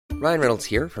Ryan Reynolds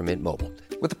here from Mint Mobile.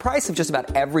 With the price of just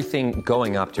about everything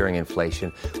going up during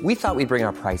inflation, we thought we'd bring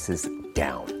our prices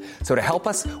down. So to help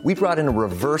us, we brought in a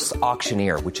reverse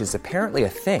auctioneer, which is apparently a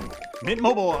thing. Mint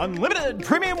Mobile Unlimited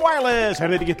Premium Wireless. How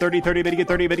to get 30, 30, bit to get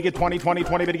 30, bit to get 20, 20,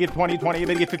 20, bit to get 20, 20,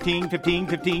 bit to get 15, 15,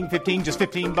 15, 15, just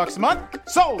 $15 a month?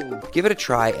 Sold! Give it a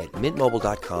try at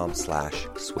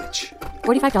mintmobile.com/switch.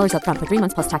 $45 up front for 3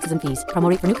 months plus taxes and fees.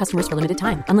 Promo rate for new customers for limited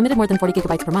time. Unlimited more than 40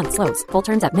 gigabytes per month. Slows full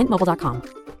terms at mintmobile.com.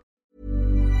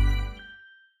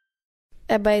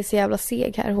 Ebba är så jävla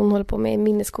seg här. Hon håller på med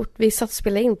minneskort. Vi satt och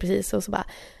spelade in precis och så bara,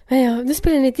 ja, nu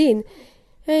spelar ni inte in.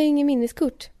 Jag har ingen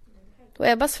minneskort. Och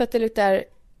Ebbas fötter luktar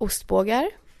ostbågar.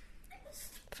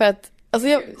 För att, alltså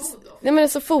nej men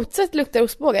alltså fortsätt luktar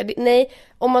ostbågar. Nej,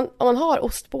 om man har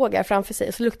ostbågar framför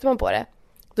sig så luktar man på det.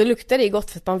 Då luktar det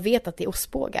gott för att man vet att det är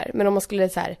ostbågar. Men om man skulle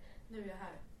så här, nu är jag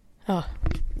här. Ja,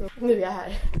 nu är jag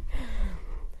här.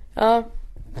 Ja.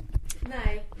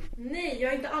 Nej,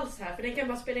 jag är inte alls här. För den kan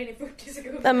bara spela in i 40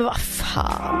 sekunder. Nej men vad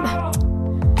fan.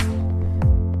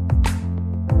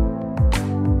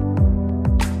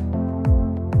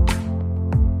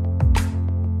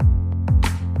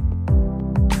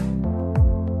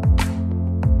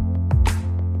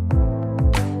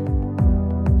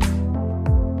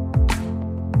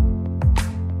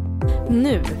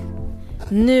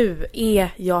 Nu är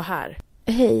jag här.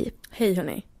 Hej. Hej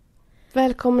hörni.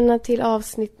 Välkomna till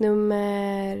avsnitt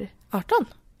nummer 18.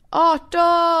 18!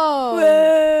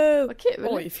 Wow! Vad kul.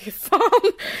 Oj, fy fan.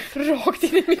 Rakt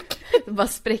in i micken. Det bara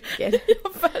spräcker.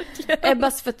 Ja, verkligen.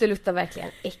 Ebbas fötter luktar verkligen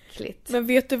äckligt. Men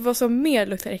vet du vad som mer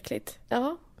luktar äckligt?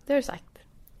 Ja, det har du sagt.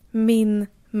 Min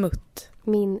mutt.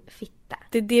 Min fitta.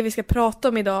 Det är det vi ska prata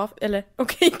om idag. Eller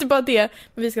okej, inte bara det.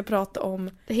 Men vi ska prata om...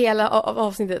 Hela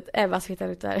avsnittet, Ebbas fitta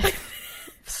luktar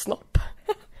snopp.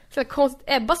 Så konstigt,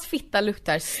 Ebbas fitta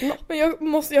luktar snopp. Men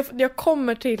jag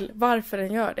kommer till varför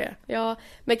den gör det. Ja,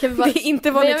 men kan vi bara... Det är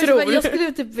inte vad ni tror. Jag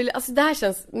skulle typ vilja... Alltså det här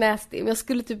känns nasty. Men jag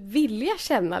skulle typ vilja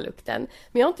känna lukten.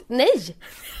 Men jag har inte... Nej!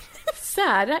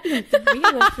 Sära inte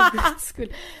benen för Guds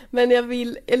skull. Men jag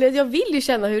vill ju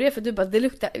känna hur det är. För du bara, det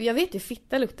luktar... Jag vet ju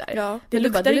fitta luktar. Ja, det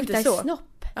luktar inte luktar så.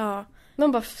 snopp. Ja.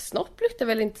 Man bara, snopp luktar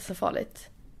väl inte så farligt?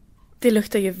 Det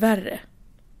luktar ju värre.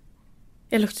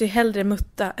 Jag luktar ju hellre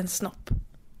mutta än snopp.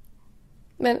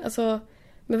 Men alltså...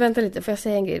 Men vänta lite, får jag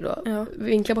säga en grej då? Ja.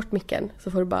 Vinkla bort micken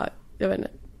så får du bara... Jag vet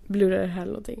inte, blurra det här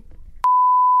eller någonting.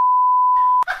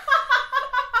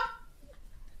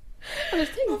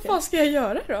 Vad fan ska jag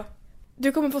göra då?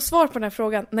 Du kommer få svar på den här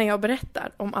frågan när jag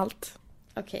berättar om allt.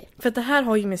 Okej. För att det här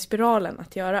har ju med spiralen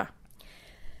att göra.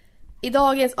 I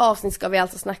dagens avsnitt ska vi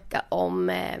alltså snacka om...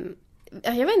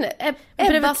 jag vet inte, Ebbas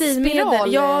Preventivmedel.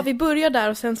 spiral. Ja, vi börjar där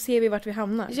och sen ser vi vart vi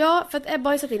hamnar. Ja, för att Ebba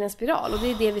har ju satt in en spiral och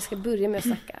det är det vi ska börja med att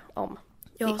snacka om.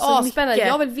 Jag det har är spännande.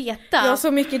 Jag vill veta. Jag har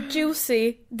så mycket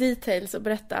juicy details att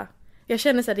berätta. Jag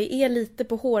känner så här, det är lite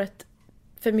på håret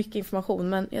för mycket information,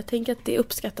 men jag tänker att det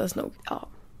uppskattas nog. Ja.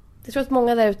 Jag tror att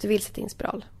många där ute vill sätta in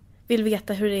spiral. Vill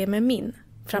veta hur det är med min,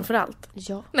 framförallt.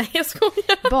 Ja. Nej, jag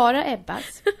skojar. Bara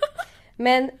Ebbas.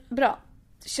 Men bra,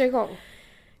 kör igång.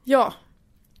 Ja.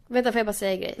 Vänta, får jag bara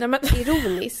säga en grej? Nej, men...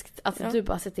 Ironiskt att du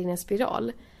bara sätter in en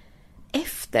spiral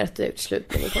efter att du har gjort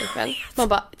slut med din pojkvän. Man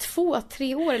bara,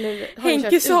 2-3 år eller...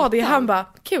 Henke sa det, han bara,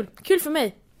 kul för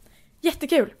mig.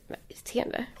 Jättekul. Men,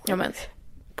 irriterande. Ja, men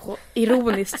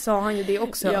ironiskt sa han ju det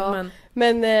också. Ja,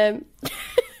 men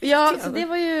ja, så det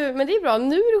var ju... Men det är bra,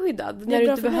 nu är du skyddad. När du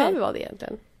inte behöver vara det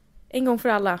egentligen. En gång för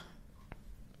alla.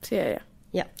 Ser jag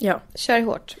det. Ja. Kör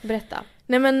hårt, berätta.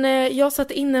 Nej, men jag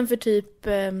satte in den för typ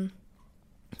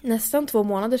nästan 2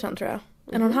 månader sedan, tror jag.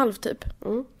 1,5 typ.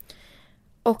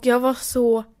 Och jag var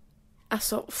så...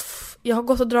 Alltså, jag har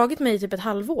gått och dragit mig i typ 1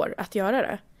 halvår att göra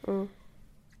det.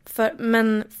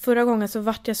 Men förra gången så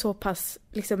vart jag så pass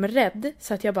liksom rädd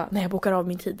så att jag bara, nej, jag bokar av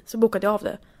min tid. Så bokade jag av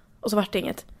det. Och så vart det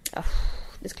inget.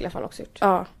 Det skulle jag fan också gjort.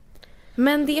 Ja.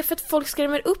 Men det är för att folk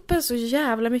skrämmer upp en så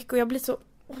jävla mycket och jag blir så...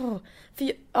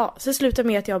 Så slutar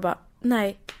med att jag bara,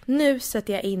 nej, nu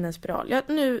sätter jag in en spiral.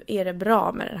 Nu är det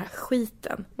bra med den här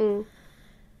skiten.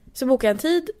 Så bokade jag en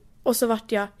tid och så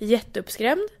vart jag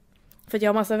jätteuppskrämd. För att jag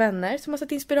har massa vänner som har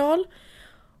satt in spiral.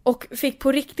 Och fick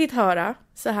på riktigt höra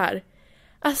så här.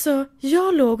 Alltså,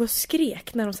 jag låg och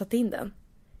skrek när de satte in den.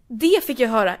 Det fick jag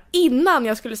höra innan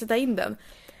jag skulle sätta in den.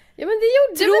 Ja, men det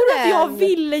gjorde Tror du att jag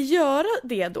ville göra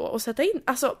det då och sätta in?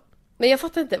 Alltså... Men jag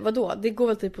fattar inte, vadå? Det går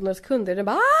väl typ på några sekunder. Det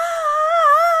bara...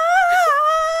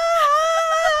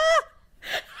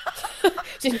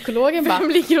 Gynekologen bara... Vem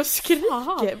ligger och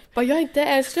skriker? Bara, jag har inte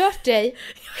ens rört dig.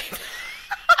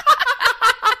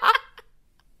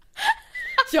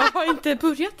 Jag har inte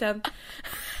börjat än.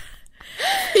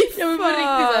 Ja, men på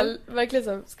riktigt så här, verkligen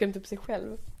så skrämt upp sig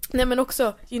själv. Nej, men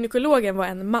också gynekologen var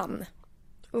en man.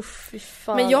 Uff, fy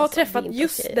fan. Men jag har alltså, träffat det är inte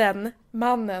just okej. den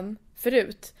mannen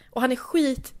förut. Och han är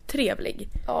skittrevlig.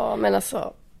 Ja, men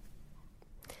alltså.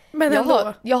 Men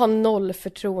ändå. Jag har noll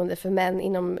förtroende för män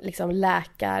inom liksom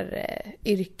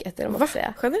läkaryrket eller vad man ska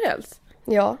säga. Generellt?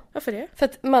 Ja. Varför det? För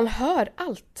att man hör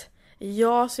allt.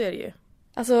 Ja, så är det ju.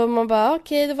 Alltså man bara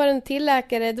okej, då var det en till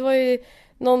läkare. Det var ju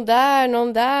någon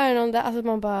där. Alltså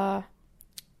man bara.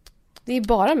 Det är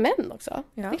bara män också.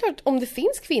 Ja. Det är klart, om det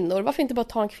finns kvinnor, varför inte bara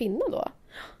ta en kvinna då?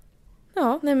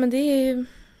 Ja, nej men det är ju...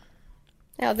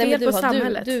 Ja, Fel på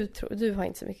samhället. Du har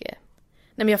inte så mycket.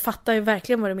 Nej, men jag fattar ju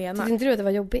verkligen vad du menar. Tyckte inte du att det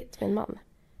var jobbigt med en man?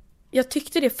 Jag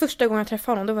tyckte det första gången jag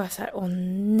träffade honom, då var jag så här: åh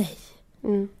nej.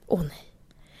 Åh nej.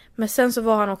 Men sen så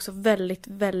var han också väldigt,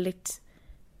 väldigt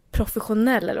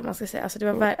professionell, eller vad man ska säga. Alltså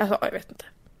det var alltså, jag vet inte.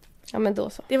 Ja, men då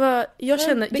så. Det var, jag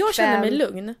känner mig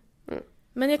lugn. Mm.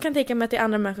 Men jag kan tänka mig att det är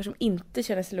andra människor som inte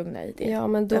känner sig lugna i det. Ja,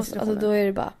 men då, alltså, då är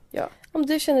det bara... Ja. Om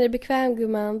du känner dig bekväm,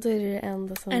 gumman, då är det det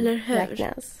enda som Eller hur?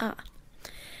 räknas.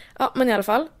 Ja, men i alla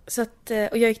fall. Så att,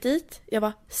 och jag gick dit. Jag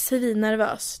var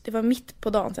svinnervös. Det var mitt på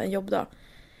dagen, så en jobbdag. Och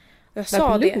jag Var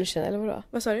sa det det. på lunchen, eller vadå?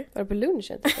 Vad sa du? Var det på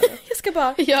lunchen? Jag ska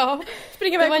bara Ja,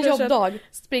 springa det iväg var en på lunchen. jobbdag.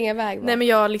 Springa iväg bara. Nej, men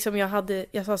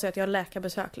jag sa så att jag har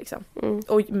läkarbesök liksom.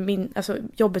 Och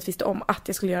jobbet visste om att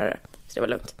jag skulle göra det. Så det var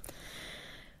lugnt.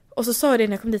 Och så sa jag det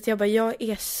när jag kom dit. Jag bara, jag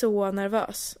är så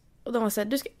nervös. Och de var så här,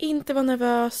 du ska inte vara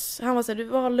nervös. Han var så här, du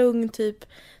var lugn typ.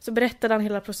 Så berättade han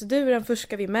hela proceduren. Först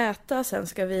ska vi mäta, sen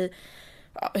ska vi,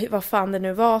 vad fan det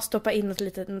nu var, stoppa in ett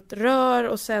litet rör.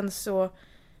 Och sen så,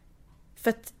 för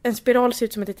att en spiral ser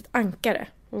ut som ett litet ankare.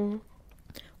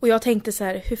 Och jag tänkte så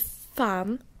här, hur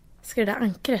fan ska det där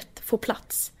ankaret få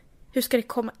plats? Hur ska det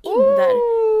komma in där?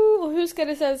 Och hur ska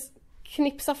det sen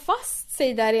knipsa fast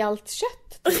sig där i allt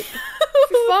kött? Typ?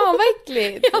 Fy fan vad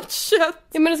äckligt. Allt kött!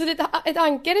 Ja, men alltså ett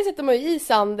ankare sätter man ju i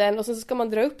sanden och sen så ska man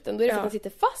dra upp den. Då är det för att den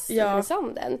sitter fast i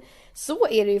sanden. Så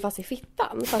är det ju fast i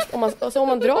fittan. Fast om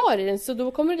man drar i den så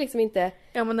då kommer det liksom inte...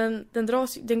 Ja, men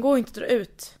den går ju inte att dra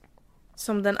ut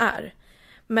som den är.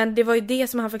 Men det var ju det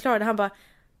som han förklarade. Han bara,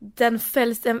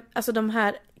 alltså de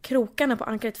här krokarna på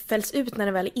ankaret fälls ut när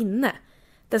den väl är inne.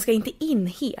 Den ska inte in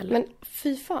hel. Men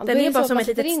fy fan. Den är bara som ett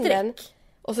ett litet streck.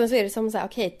 Och sen så är det som så här,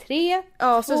 okej, 3,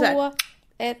 Ja, 2, så här.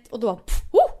 1 och då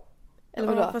eller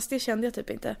vadå? Ja, fast det kände jag typ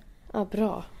inte. Ja,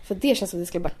 bra. För det känns som att det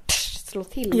ska bara slå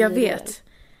till. Jag vet.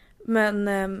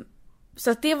 Men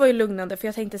så att det var ju lugnande, för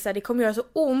jag tänkte så här, det kommer göra så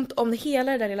ont om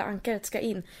hela det där lilla ankaret ska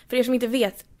in. För er som inte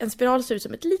vet, en spiral ser ut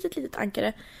som ett litet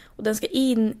ankare och den ska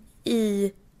in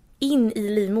i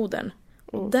livmodern.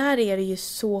 Och där är det ju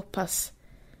så pass,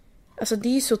 alltså det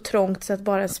är ju så trångt så att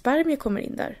bara en spermie kommer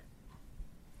in där.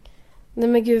 Nej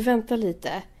men gud, vänta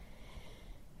lite.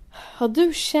 Har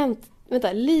du känt,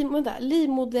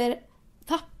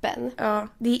 livmodertappen? Ja,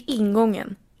 det är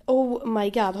ingången. Oh my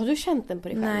god, har du känt den på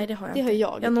dig själv? Nej, det har jag inte. Det har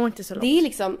jag. Jag når inte så långt. Det är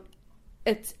liksom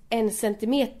en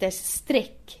centimeters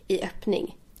streck i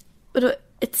öppning. Vadå,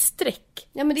 ett streck?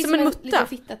 Ja, men det är som en mutta? liten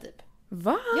fitta typ.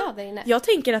 Va? Ja, där inne. Jag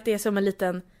tänker att det är som en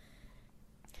liten...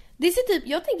 Det ser typ,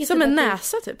 jag tänker som typ en att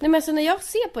näsa typ. Nej men alltså när jag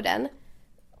ser på den.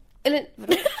 Eller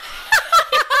vadå?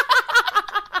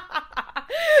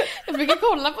 Jag brukar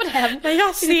kolla på den. När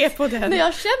jag ser på den. När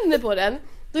jag känner på den,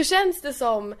 då känns det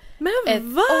som ett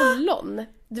ollon.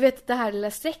 Du vet det här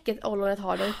lilla strecket ollonet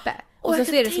har där uppe. Och sen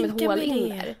ser det som ett hål in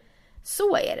där.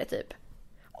 Så är det typ.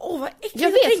 Åh, vad äckligt.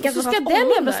 Jag vet, och så ska den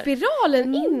jävla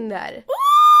spiralen in där.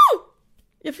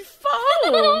 Ja, fy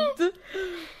fan vad ont.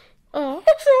 Ja.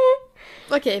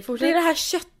 Okej, fortsätt. Det är det här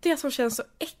köttiga som känns så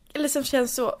eller som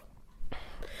känns så...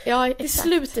 Ja, det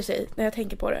sluter sig när jag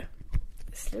tänker på det.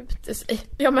 Sluter sig.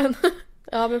 Ja, men...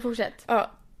 Ja, men fortsätt.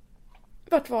 Ja.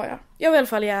 Vart var jag? Jag var i alla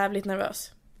fall jävligt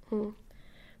nervös.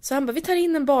 Så han bara, vi tar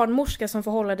in en barnmorska som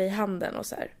får hålla dig i handen och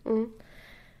så här.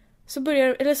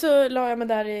 Så la jag mig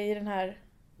där i den här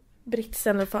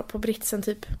britsen, eller på britsen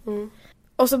typ.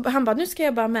 Och så han bara, nu ska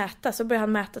jag bara mäta. Så börjar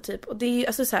han mäta typ. Och det är ju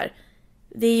alltså så här,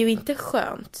 det är ju inte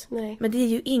skönt. Nej. Men det är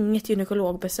ju inget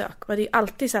gynekologbesök. Men det är ju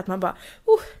alltid så att man bara,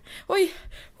 ja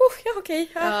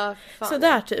okej. Ja. Så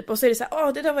där typ. Och så är det så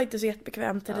här, det där var inte så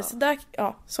jättebekvämt. Eller så där,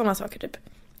 sådana saker typ.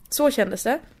 Så kändes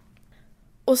det.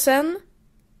 Och sen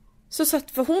så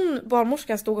satt, för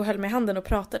barnmorskan stod och höll mig i handen och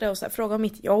pratade och så här, frågade om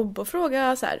mitt jobb och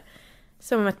frågade så här,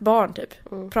 som om ett barn typ.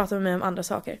 Pratade med mig om andra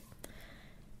saker.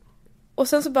 Och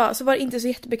sen så var det inte så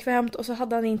jättebekvämt och så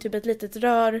hade han in typ ett litet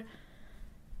rör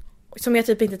som jag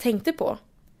typ inte tänkte på.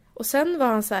 Och sen var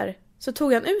han så här, så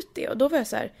tog han ut det och då var jag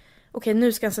så här, okej,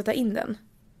 nu ska han sätta in den.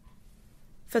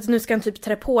 För att nu ska han typ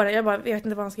trä på den. Jag vet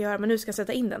inte vad han ska göra, men nu ska han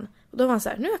sätta in den. Och då var han så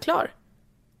här, nu är jag klar.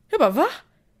 Jag bara, va?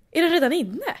 Är den redan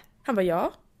inne? Han bara,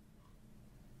 ja.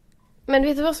 Men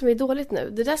vet du vad som är dåligt nu?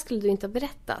 Det där skulle du inte ha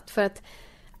berättat. För att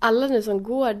alla nu som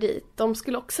går dit, de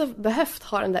skulle också behövt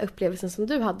ha den där upplevelsen som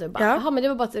du hade. Bara, jaha, men det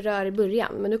var bara ett rör i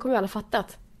början. Men nu kommer ju alla fatta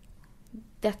att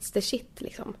that's the shit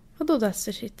liksom. Vadå that's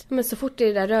the shit? Men så fort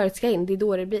det där röret ska in, det är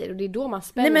då det blir. Och det är då man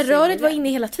spänner sig. Nej, men röret var inne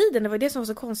hela tiden. Det var det som var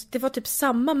så konstigt. Det var typ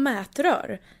samma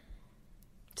mätrör.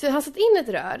 Så han satt in ett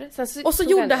rör. Sen och så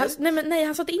gjorde han... Nej,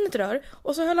 han satte in ett rör.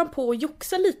 Och så höll han på att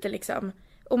joxa lite liksom.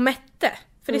 Och mätte.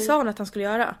 För det sa han att han skulle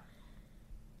göra.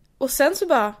 Och sen så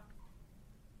bara...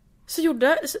 Så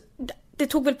gjorde... Det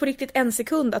tog väl på riktigt 1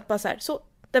 sekund att bara så här... Så,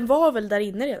 den var väl där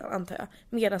inne redan, antar jag.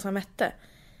 Medan han mätte.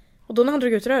 Och då när han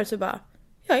drog ut röret så bara...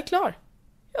 Jag är klar.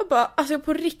 Jag bara... Alltså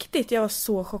på riktigt, jag var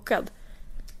så chockad.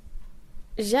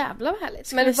 Jävlar vad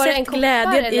härligt. Men var det en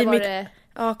koppar eller i var det...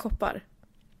 Ja, koppar.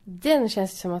 Den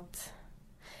känns som att...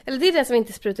 Eller det är den som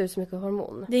inte sprutar ut så mycket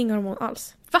hormon. Det är ingen hormon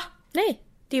alls. Va? Nej,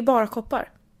 det är bara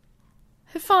koppar.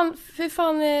 Hur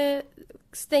fan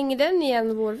stänger den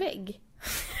igen vår vägg?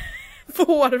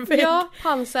 Vår vägg? Ja,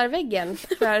 pansarväggen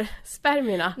för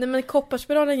spermierna. Nej, men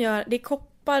kopparspiralen gör... Det är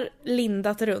koppar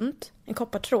lindat runt. En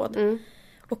koppartråd.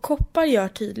 Och koppar gör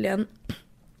tydligen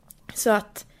så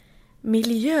att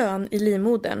miljön i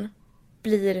livmodern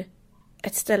blir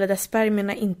ett ställe där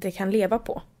spermierna inte kan leva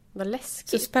på. Vad läskigt.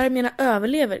 Så spermierna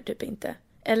överlever typ inte.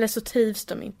 Eller så trivs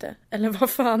de inte. Eller vad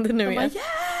fan det nu är.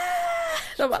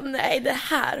 De bara, nej det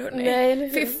här hörni.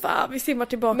 Nej, fy fan, vi simmar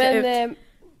tillbaka ut.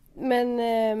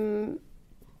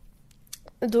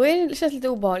 Då är det känns lite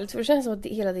obehagligt. För det känns som att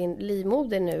hela din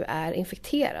livmoder nu är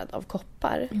infekterad av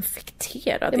koppar.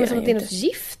 Infekterad? Det är som att det är något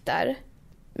gift där.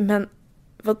 Men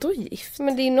vadå gift?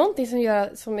 Men det är någonting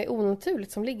som är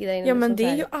onaturligt som ligger där inne. Ja, men det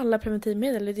är ju alla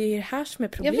preventivmedel. Det är ju det här som är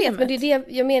problemet. Jag vet, men det är det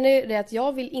jag menar ju det att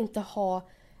jag vill inte ha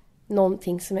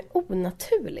någonting som är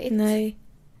onaturligt. Nej,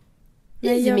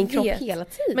 i min kropp hela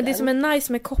tiden. Men det som är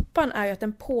nice med kopparn är ju att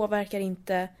den påverkar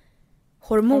inte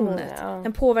hormonet.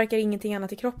 Den påverkar ingenting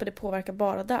annat i kroppen. Det påverkar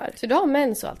bara där. Så du har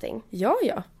mens och allting?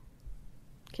 Ja.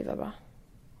 Gud vad bra.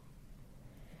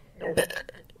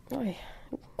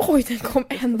 Oj, den kom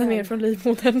ända ner från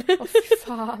livmodern. Åh, fy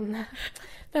fan.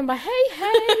 Den bara,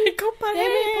 hej! Koppar, jag är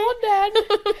med i podden!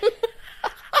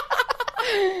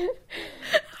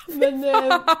 Men...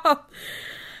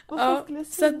 vad skulle jag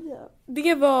säga? Så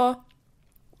det var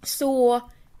så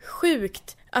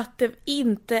sjukt att det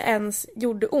inte ens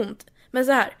gjorde ont. Men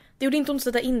så här, det gjorde inte ont att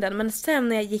sätta in den. Men sen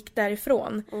när jag gick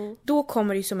därifrån, då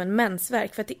kommer det ju som en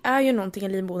mensvärk. För att det är ju någonting i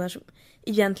livmodern som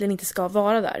egentligen inte ska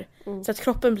vara där. Så att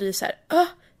kroppen blir så här,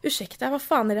 ursäkta, vad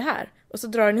fan är det här? Och så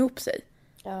drar den ihop sig.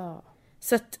 Ja.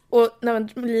 Så att, och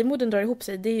när livmodern drar ihop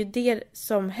sig, det är ju det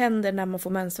som händer när man får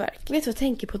mensvärk. Vet du vad jag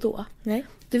tänker på då? Nej.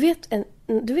 Du vet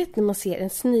när man ser en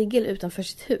snigel utanför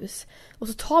sitt hus. Och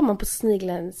så tar man på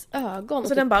snigelns ögon. Så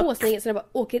och den bara... på snigeln så den bara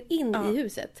åker in i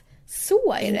huset.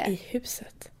 Så är det. In i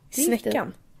huset?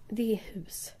 Snäckan? Det är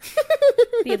hus.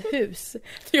 Det är ett hus.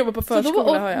 Du jobbar på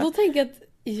förskola, har jag. Då tänker jag att,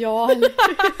 ja.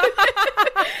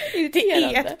 Det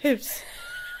är ett hus.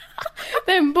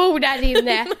 Den bor där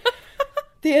inne.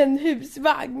 Det är en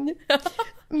husvagn.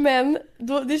 Men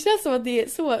då, det känns som att det är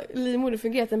så livmodern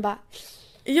fungerar. Att den bara...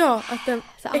 Ja, att den...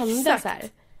 Så andas så här.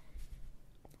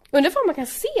 Undrar om man kan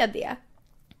se det.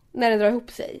 När den drar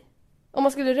ihop sig. Om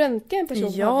man skulle röntga en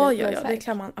person. Ja, det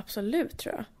kan man absolut,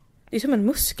 tror jag. Det är som en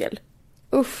muskel.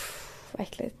 Uff, vad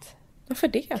äckligt. Varför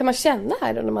det? Kan man känna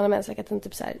här då när man har mensvärk att den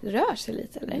typ så här rör sig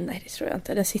lite eller? Nej, det tror jag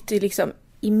inte. Den sitter ju liksom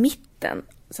i mitten.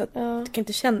 Så att du kan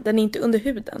inte känna, den är inte under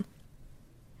huden.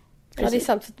 Precis. Ja, det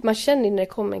är sant. Man känner ju när det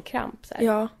kommer en kramp. Så här.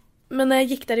 Ja, men när jag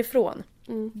gick därifrån,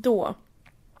 då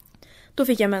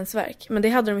fick jag mensvärk. Men det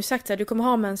hade de ju sagt så här, du kommer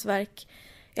ha mensvärk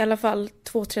i alla fall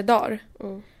 2-3 dagar.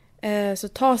 Så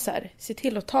se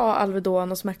till att ta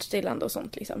Alvedon och smärtstillande och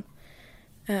sånt liksom.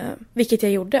 Vilket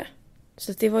jag gjorde.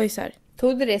 Så det var ju så här.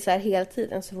 Tog du det så här hela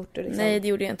tiden så fort du liksom... Nej, det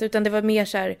gjorde jag inte. Utan det var mer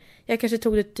så här, jag kanske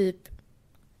tog det typ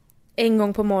en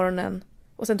gång på morgonen.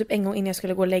 Och sen typ en gång innan jag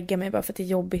skulle gå och lägga mig. Bara för att det är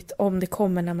jobbigt om det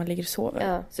kommer när man ligger och sover.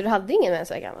 Ja, så du hade ingen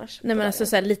mensvärk annars? Nej, men alltså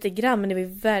så här, lite grann. Men det var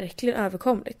ju verkligen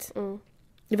överkomligt.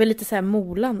 Det var lite så här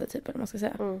molande typ, eller man ska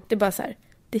säga. Det är bara så här,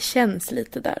 det känns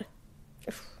lite där.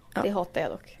 Uff, det hatar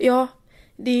jag dock. Ja,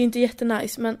 det är ju inte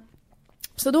jättenice. Men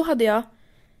så då hade jag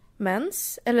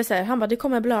mens. Eller så här, han bara, det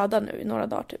kommer blöda nu i några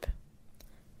dagar typ.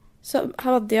 Så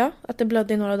hade jag att det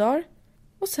blödde i några dagar.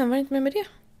 Och sen var det inte mer med det.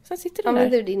 Sen sitter den där.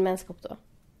 Använde du din menskopp då?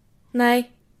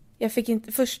 Nej, jag fick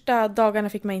inte, första dagarna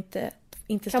fick man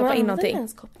inte stoppa in någonting.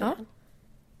 Menskoppen? Ja.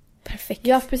 Perfekt.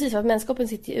 Ja, precis. För att menskoppen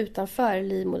sitter ju utanför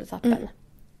livmodertappen.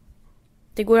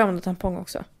 Det går att använda tampong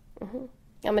också.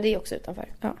 Ja, men det är också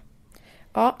utanför. Ja.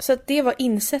 Ja, så att det var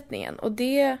insättningen. Och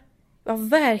det var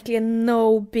verkligen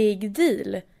no big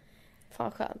deal.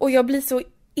 Fan skönt. Och jag blir så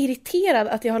irriterad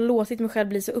att jag har låtit mig själv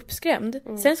bli så uppskrämd.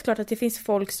 Sen är det klart att det finns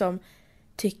folk som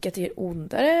tycker att det är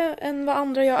ondare än vad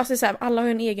andra gör. Alltså så här, alla har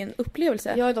ju en egen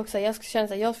upplevelse. Jag är dock så här, jag känner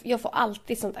så här, jag får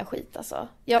alltid sånt där skit alltså.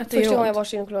 gör Första gången jag ont. var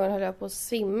hos gynekologen höll jag på att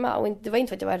svimma. Och det var inte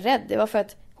för att jag var rädd, det var för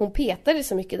att hon petade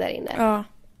så mycket där inne. Ja.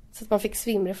 Så att man fick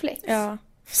svimreflex. Ja.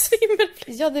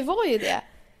 Svimreflex. Ja, det var ju det.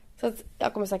 Så att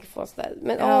jag kommer säkert få en sån där.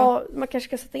 Men Ja. man kanske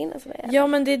ska sätta in en sån där. Ja,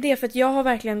 men det är det. För att jag har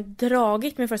verkligen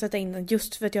dragit mig för att sätta in den.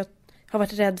 Just för att jag har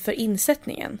varit rädd för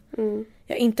insättningen.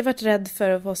 Jag har inte varit rädd för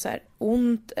att få så här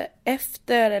ont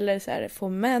efter. Eller så här, få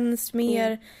mens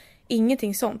mer.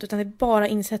 Ingenting sånt. Utan det är bara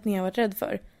insättningen jag har varit rädd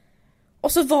för.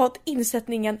 Och så var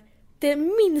insättningen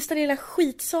den minsta lilla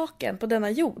skitsaken på denna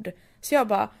jord. Så jag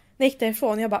bara, när jag gick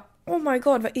därifrån, jag bara, oh my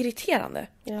god, vad irriterande.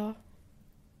 Ja.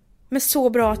 Men så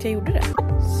bra att jag gjorde det.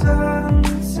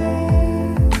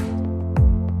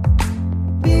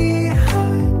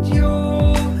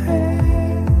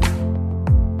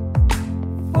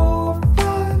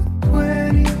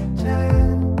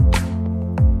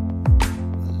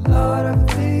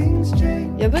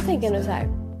 Jag börjar tänka nu så här.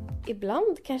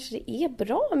 Ibland kanske det är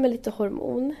bra med lite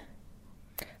hormon.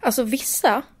 Alltså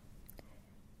vissa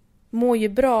mår ju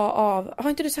bra av, har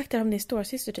inte du sagt det om din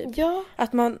storasyster typ? Ja.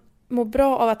 Att man mår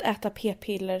bra av att äta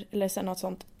p-piller eller så något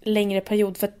sånt längre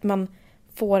period för att man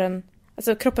får en,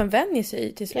 alltså kroppen vänjer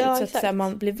sig till slut, Ja, så att så här,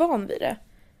 man blir van vid det.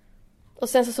 Och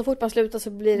sen så fort man slutar så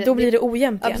blir det... Då blir det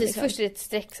ojämnt Ja, igen. precis. Liksom. Först är det ett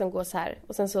streck som går så här.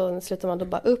 Och sen så slutar man då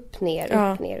bara upp, ner,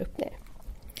 Ja. upp, ner, upp, ner.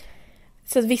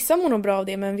 Så att vissa mår nog bra av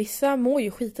det, men vissa mår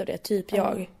ju skit av det, typ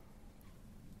jag.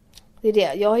 Det är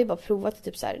det. Jag har ju bara provat i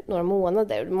typ så här några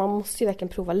månader. Man måste ju verkligen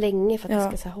prova länge för att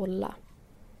det ska så här hålla.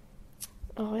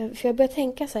 Ja, för jag börjar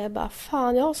tänka så här, jag bara,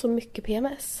 fan jag har så mycket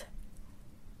PMS.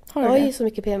 Har Jag du har det? ju så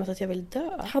mycket PMS att jag vill dö.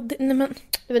 Nej men,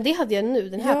 Men det hade jag nu,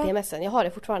 den här Ja. PMSen. Jag har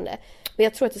det fortfarande. Men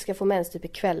jag tror att jag ska få mens typ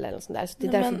ikväll eller något sånt där. Så det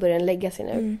är Nej, därför men- börjar den lägga sig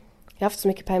nu. Jag har haft så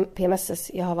mycket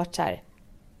PMS, jag har varit så här...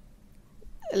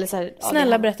 Eller så här,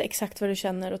 snälla ja, berätta exakt vad du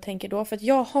känner och tänker då. För att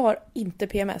jag har inte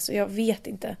PMS och jag vet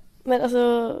inte. Men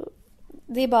alltså,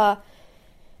 det är bara...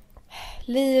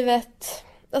 Livet...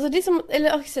 Alltså det är som...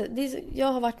 Eller också, jag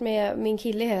har varit med min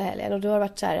kille hela helgen och då har det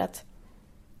varit så här att...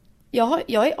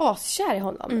 Jag är askär i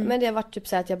honom. Men det har varit typ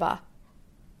så här att jag bara...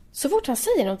 Så fort han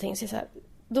säger någonting så är det så här,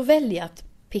 då väljer jag att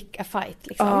pick a fight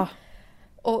liksom. Ja.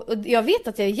 Och jag vet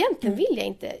att jag egentligen vill jag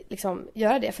inte liksom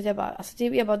göra det. För att jag bara, alltså,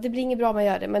 det blir inget bra om jag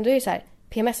gör det. Men då är det så här,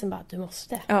 PMSen bara, du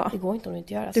måste. Ja. Det går inte om du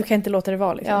inte gör det. Du kan inte låta det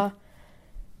vara liksom. Ja.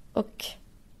 Och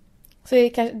så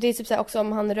det är typ så här också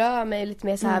om han rör mig lite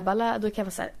mer så här balla, då kan jag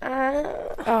vara så här.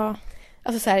 Ja.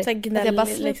 Alltså så här, Så här att jag bara gnällig,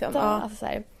 slutar. liksom. Ja. Alltså så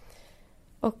här.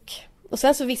 Och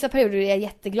sen så vissa perioder är jag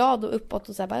jätteglad och uppåt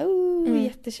och så här bara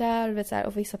jättekär, vet så här,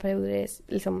 och vissa perioder är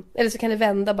liksom, eller så kan det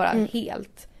vända bara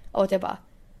helt av att jag bara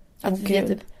att Gud.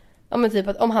 typ, ja men typ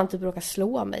att om han typ råkar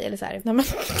slå mig eller så här. Nej men,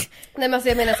 Nej men alltså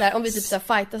jag menar så här, om vi typ så här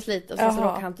fightas lite och sen så Jaha.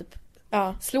 råkar han typ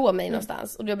ja. slå mig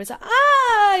någonstans och då blir det så här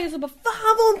aj och så bara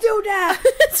fan vad ont gjorde.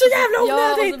 Så jävla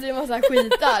Ja, och onödigt! så blir man så här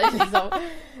skitar liksom.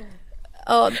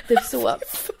 Ja, typ så.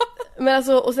 Men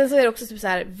alltså, och sen så är det också typ så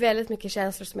här väldigt mycket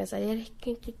känslor som är så här, jag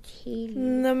räcker inte till.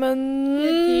 Nej men...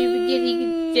 Jag duger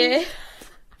inte.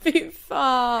 Fy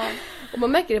fan. Och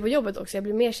man märker det på jobbet också. Jag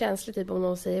blir mer känslig typ om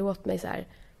någon säger åt mig så här.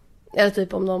 Eller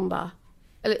typ om någon bara...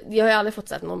 Eller jag har ju aldrig fått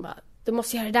så att någon bara, du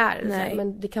måste göra det där. Eller så här, Nej.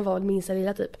 men det kan vara minsta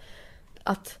lilla typ.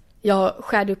 Att jag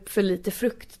skär upp för lite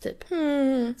frukt typ.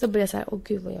 Så blir jag så här, åh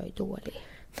gud vad jag är dålig.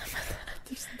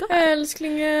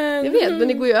 Älsklingen. Jag vet, men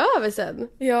det går ju över sen.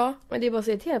 Ja. Men det är bara så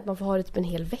irriterande att man får ha det typ en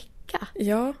hel vecka.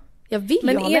 Ja. Jag vill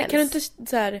Men ju ha mens. kan du inte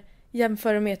så här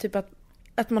jämföra med typ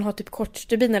att man har typ kort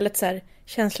stubin eller så här,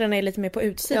 känslorna är lite mer på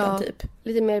utsidan typ.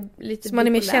 Lite mer lite Så man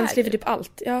är mer bipolär, känslig för typ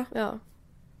allt. Ja. Ja.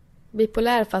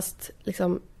 Bipolär fast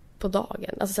liksom på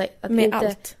dagen. Alltså så här, att Med inte,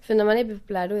 allt. För när man är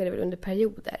bipolär då är det väl under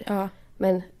perioder. Ja.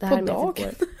 Men det här På med att det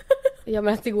dagen? går, ja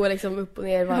men att det går liksom upp och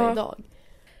ner varje Ja. dag.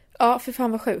 Ja, för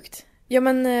fan vad sjukt. Ja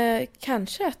men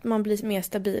kanske att man blir mer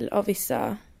stabil av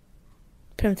vissa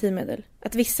preventivmedel.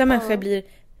 Att vissa människor blir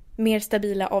mer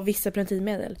stabila av vissa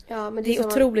preventivmedel. Ja, men Det är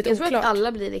som otroligt jag tror oklart. att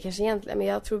alla blir det kanske egentligen. Men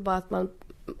jag tror bara att man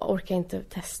orkar inte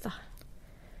testa.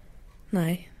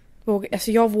 Nej.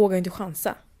 Alltså jag vågar inte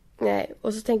chansa. Nej,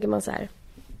 och så tänker man så här.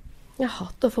 Jaha,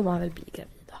 då får man väl bli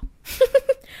gravid då.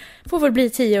 Får väl bli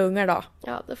 10 ungar då.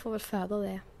 Ja, då får väl föda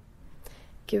det.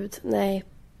 Gud, nej.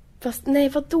 Fast nej,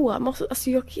 vadå?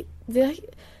 Alltså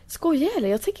skojar eller?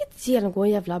 Jag tänker inte genomgå en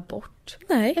jävla abort.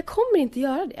 Nej. Jag kommer inte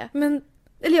göra det. Men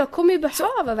Eller jag kommer ju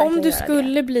behöva verkligen om du göra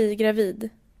skulle bli gravid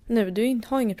nu, du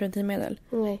har inget preventivmedel.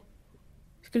 det. Nej.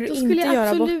 Skulle du Då inte skulle jag göra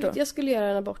absolut, abort då? jag skulle göra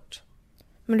en abort.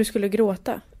 Men du skulle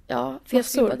gråta? Ja, för jag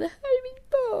skulle Massor. bara, det här är mitt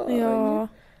barn. Ja.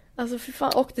 Alltså för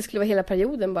fan, och det skulle vara hela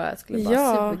perioden bara. Jag skulle bara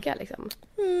Ja. suga liksom.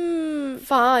 Mm.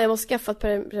 Fan, jag måste skaffa ett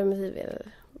preventivmedel.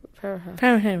 Ja.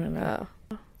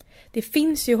 Det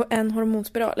finns ju en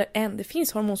hormonspiral, det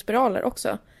finns hormonspiraler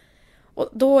också. Och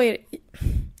då är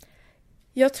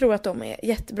jag tror att de är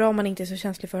jättebra om man inte är så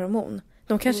känslig för hormon.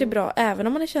 De kanske är bra även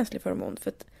om man är känslig för hormon. För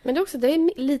att, Men det är också, det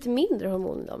är lite mindre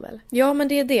hormon i dem väl? ja, men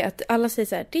det är det. Att alla säger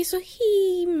så här, det är så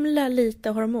himla lite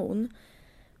hormon.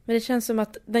 Men det känns som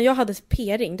att när jag hade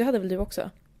p-ring, det hade väl du också?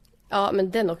 Ja,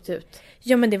 men den åkte ut.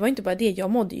 Ja, men det var inte bara det. Jag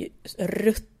mådde ju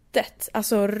ruttet.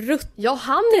 Alltså ruttet. Jag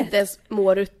hann inte ens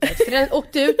må ruttet, för den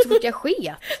åkte ut så fort jag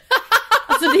sket.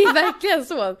 Alltså det är verkligen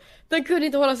så. Den kunde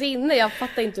inte hålla sig inne. Jag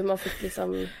fattar inte hur man fick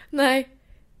liksom...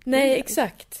 Nej,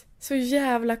 exakt. Så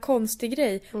jävla konstig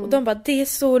grej. Och de bara, det är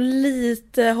så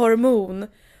lite hormon.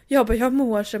 Jag bara, jag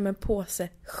mår som en påse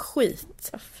skit.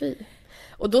 Ja, fy.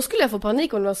 Och då skulle jag få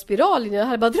panik om det var spiral inne. Jag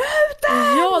hade bara, dra ut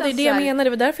den! Ja, det är det jag Alltså, menar. Det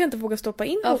var därför jag inte vågade stoppa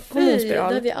in ja, fy, det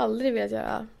hormonspiral. hade jag aldrig velat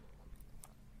göra.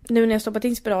 Nu när jag stoppat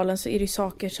in spiralen så är det ju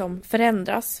saker som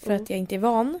förändras för att jag inte är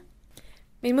van.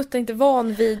 Min mutter är inte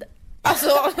van vid alltså,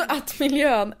 att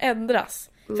miljön ändras.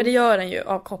 För det gör den ju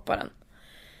av kopparen.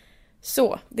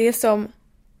 Så, det som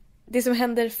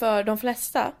händer för de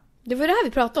flesta. Det var det här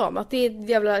vi pratade om. Att det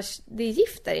är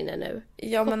gift där inne nu.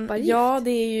 Ja, men, Koppargift. ja,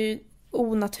 det är ju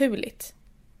onaturligt.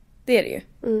 Det är det ju.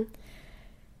 Mm.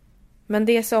 Men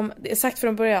det som det är sagt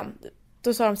från början.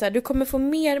 Då sa de så här, du kommer få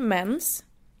mer mens.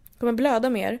 Du kommer blöda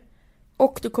mer.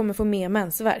 Och du kommer få mer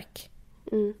mensvärk.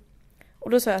 Mm. Och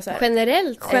då sa jag så här.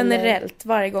 Generellt? Generellt,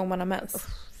 varje gång man har mens.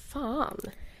 Fan.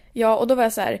 Ja, och då var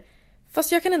jag så här.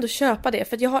 Fast jag kan ändå köpa det.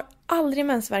 För att jag har aldrig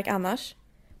mensvärk annars.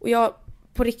 Och jag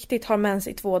på riktigt har mens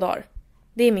i 2 dagar.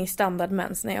 Det är min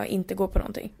standardmens när jag inte går på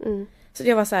någonting. Mm. Så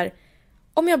jag var så här.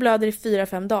 Om jag blöder i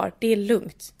 4-5 dagar, det är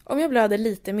lugnt. Om jag blöder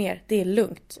lite mer, det är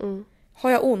lugnt. Mm.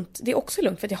 Har jag ont, det är också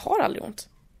lugnt. För att jag har aldrig ont.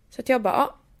 Så att jag bara,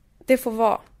 ja, det får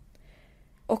vara.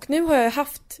 Och nu har jag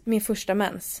haft min första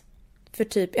mens. För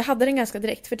typ, jag hade den ganska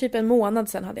direkt. För typ en månad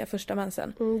sedan hade jag första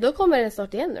mensen. Då kommer den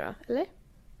snart igen nu då, eller?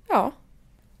 Ja.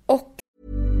 Och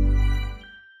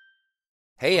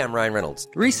Hey, I'm Ryan Reynolds.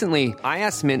 Recently, I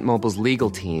asked Mint Mobile's legal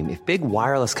team if big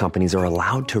wireless companies are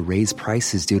allowed to raise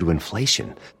prices due to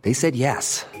inflation. They said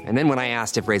yes. And then when I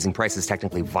asked if raising prices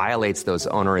technically violates those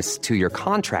onerous 2-year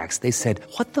contracts, they said,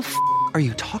 "What the f*** are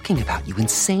you talking about, you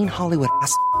insane Hollywood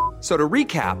ass?" So to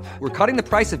recap, we're cutting the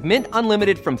price of Mint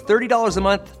Unlimited from $30 a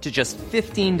month to just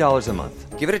 $15 a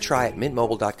month. Give it a try at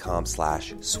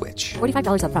mintmobile.com/switch.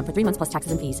 $45 up front for 3 months plus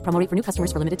taxes and fees. Promo rate for new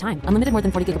customers for limited time. Unlimited more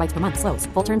than 40 gigabytes per month. Slows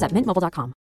full terms at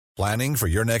mintmobile.com. Planning for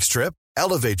your next trip?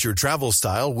 Elevate your travel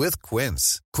style with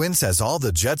Quince. Quince has all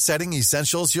the jet-setting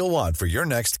essentials you'll want for your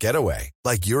next getaway,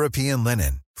 like European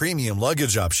linen, premium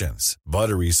luggage options,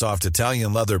 buttery soft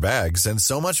Italian leather bags, and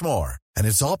so much more. And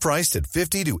it's all priced at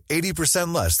 50 to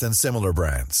 80% less than similar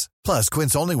brands. Plus,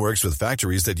 Quince only works with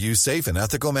factories that use safe and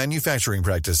ethical manufacturing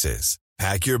practices.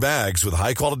 Pack your bags with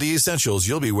high-quality essentials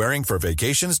you'll be wearing for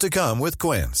vacations to come with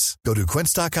Quince. Go to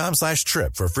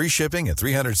quince.com/trip for free shipping and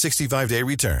 365-day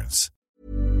returns.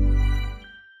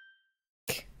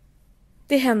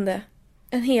 det hände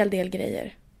en hel del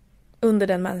grejer under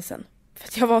den mensen. För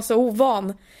att jag var så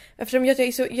ovan. Eftersom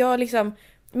jag liksom,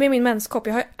 med min menskopp,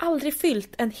 jag har aldrig fyllt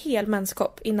en hel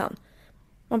menskopp innan.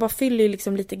 Man bara fyller ju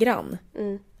liksom lite grann.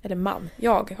 Eller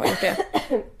jag har gjort det.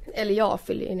 Eller jag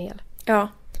fyller en hel. Ja,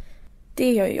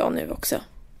 det gör jag nu också,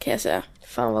 kan jag säga.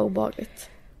 Fan vad obehagligt.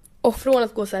 Och från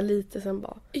att gå så här lite sen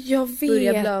bara jag vet.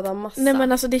 Börja blöda massa. Nej,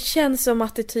 men alltså det känns som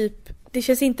att det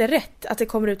känns inte rätt att det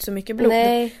kommer ut så mycket blod.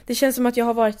 Nej. Det känns som att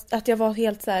jag var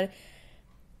helt så här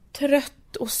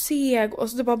trött och seg och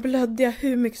så det bara blödde jag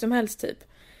hur mycket som helst typ.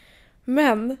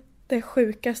 Men den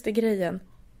sjukaste grejen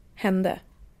hände.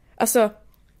 Alltså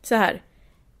så här.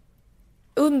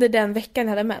 Under den veckan jag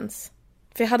hade mens.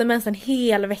 För jag hade mens en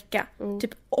hel vecka.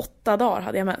 Typ 8 dagar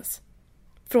hade jag mens.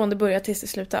 Från det började tills det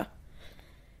slutade.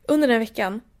 Under den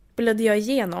veckan blödde jag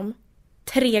igenom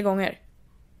 3 gånger.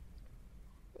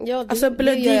 Ja, alltså,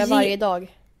 det gör jag varje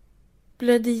dag.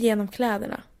 Blödde igenom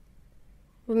kläderna.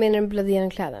 Vad menar du med blödde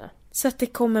igenom kläderna? Så att det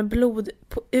kommer blod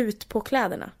ut på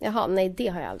kläderna. Jaha, nej det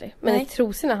har jag aldrig. Men Nej. i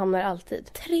trosorna hamnar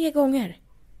alltid. 3 gånger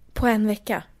på en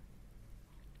vecka.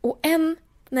 Och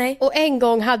en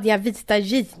gång hade jag vita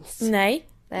jeans. Nej.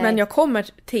 Men jag kommer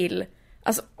till.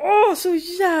 Alltså, så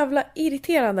jävla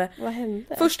irriterande. Vad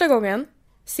hände? Första gången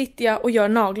sitter jag och gör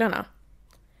naglarna.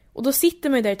 Och då sitter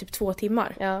man ju där i typ 2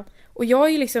 timmar. Ja. Och jag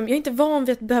är inte van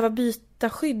vid att behöva byta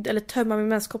skydd eller tömma min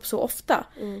menskopp så ofta.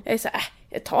 Jag är så här,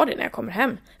 jag tar det när jag kommer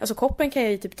hem. Alltså koppen kan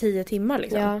jag i typ 10 timmar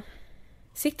liksom. Ja.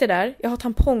 Sitter där, jag har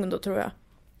tampong då tror jag.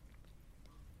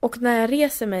 Och när jag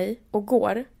reser mig och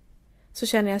går så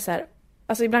känner jag så här,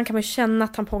 alltså ibland kan man känna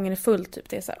att tampongen är full typ.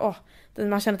 Det är så här,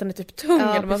 man känner att den är typ tung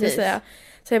eller vad man ska säga.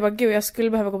 Så jag bara, gud jag skulle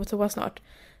behöva gå på toa snart.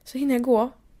 Så hinner jag gå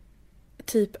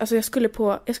typ, alltså jag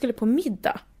skulle på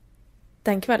middag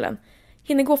den kvällen.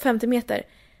 Hinner gå 50 meter.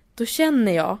 Då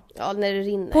känner jag Ja, när det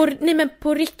rinner. nej men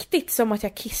på riktigt som att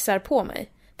jag kissar på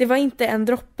mig. Det var inte en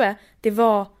droppe, det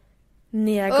var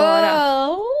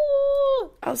Niagara.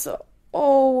 Alltså,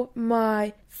 oh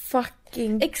my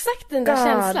fucking Exakt den där God.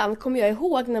 känslan kommer jag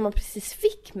ihåg när man precis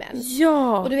fick mens.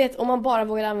 Ja. Och du vet, om man bara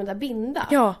vågar använda binda.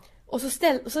 Ja. Och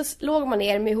så låg man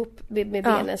ner med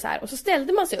benen så här. Och så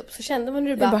ställde man sig upp, så kände man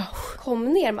hur det bara kom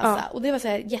ner massa. Och det var så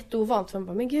här jätteovant, för man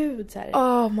bara, men gud så här.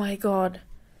 Oh my god.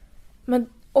 Men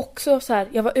också så här,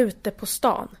 jag var ute på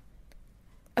stan.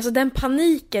 Alltså den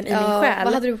paniken i min själ.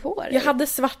 Vad hade du på dig? Jag hade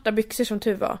svarta byxor som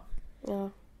tur var. Ja.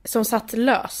 Som satt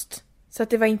löst. Så att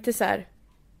det var inte så här,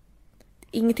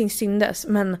 ingenting syndes,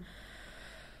 men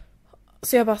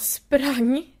så jag bara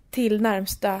sprang till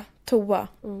närmsta toa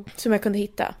som jag kunde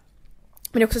hitta.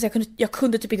 Men det är också så jag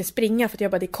kunde typ inte springa, för att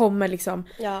jag bara, det kommer liksom,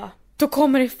 då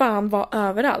kommer det fan vara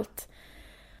överallt.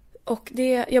 Och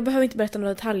jag behöver inte berätta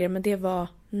några detaljer, men det var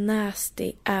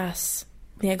nasty ass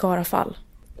Niagarafall.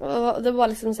 Det var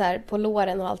liksom så här på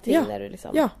låren och allting när du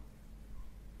liksom. Ja.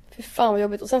 Fy fan vad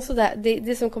jobbigt. Och sen så där,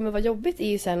 det som kommer vara jobbigt är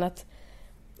ju sen att,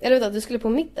 eller vet du, du skulle på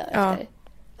middag efter.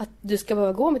 Att du ska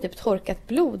behöva gå med typ torkat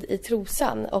blod i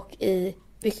trosan och i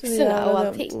byxorna och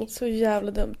allting. Dumt. Så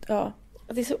jävla dumt, ja.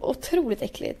 Det är så otroligt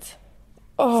äckligt.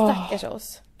 Stackars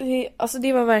oss. Alltså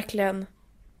det var verkligen,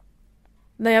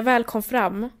 när jag väl kom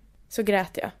fram så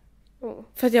grät jag.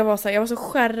 För att jag var så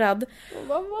skärrad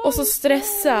och så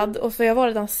stressad, och för jag var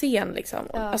redan sen liksom.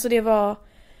 Alltså det var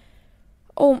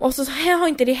och så här har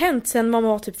inte det hänt sen man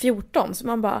var typ 14, så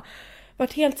man bara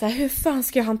varit helt så här, hur fan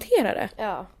ska jag hantera det?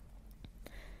 Ja.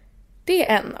 Det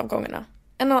är en av gångerna.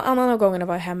 En annan av gångerna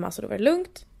var jag hemma, så då var det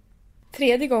lugnt.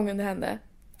 3:e gången det hände,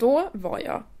 då var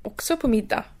jag också på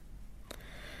middag.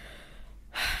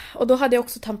 Och då hade jag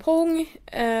också tampong.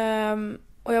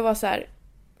 Och jag var så här,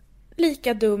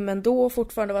 lika dum ändå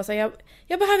fortfarande. Var så här,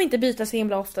 jag behöver inte byta så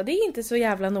himla ofta. Det är inte så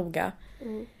jävla noga.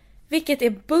 Vilket är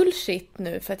bullshit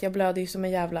nu, för att jag blöder ju som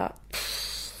en jävla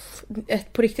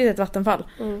på riktigt ett vattenfall.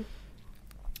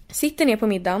 Sitter ner på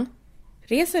middagen,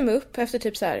 reser mig upp efter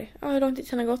typ så här, hur lång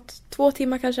tid har gått? 2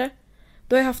 timmar kanske.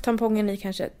 Då har jag haft tampongen i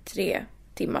kanske 3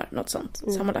 timmar, något sånt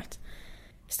sammanlagt.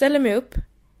 Ställer mig upp,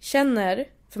 känner,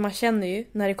 för man känner ju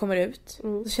när det kommer ut.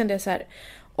 Så kände jag så här,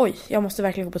 oj, jag måste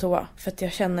verkligen gå på toa, för att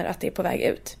jag känner att det är på väg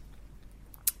ut.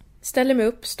 Ställer mig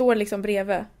upp, står liksom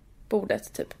bredvid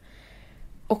bordet typ,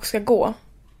 och ska gå.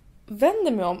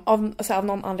 Vänder mig om av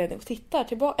någon anledning och tittar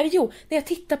tillbaka. Eller när jag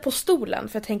tittar på stolen,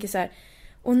 för jag tänker så här,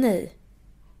 åh nej,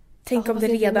 tänk om det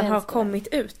redan har kommit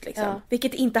ut liksom. Ja.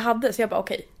 Vilket det inte hade, så jag bara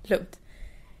okej, lugnt.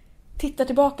 Tittar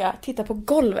tillbaka, tittar på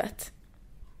golvet.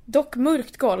 Dock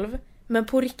mörkt golv, men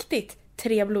på riktigt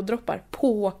 3 bloddroppar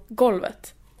på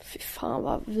golvet. Fy fan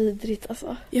vad vidrigt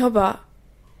alltså. Jag bara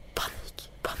panik.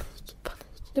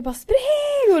 Du bara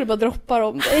spring och det bara droppar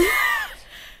om dig.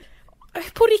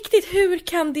 På riktigt, hur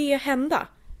kan det hända?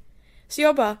 Så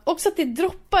jag bara, också att det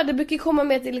droppar, det brukar komma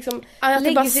med att det liksom att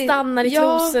det bara stannar i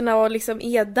trosorna och liksom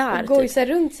är där. Och gojsar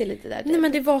runt sig lite där. Typ. Nej,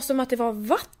 men det var som att det var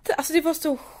vatten. Alltså det var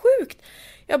så sjukt.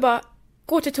 Jag bara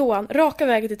går till toan, raka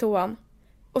vägen till toan.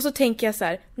 Och så tänker jag så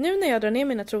här, nu när jag drar ner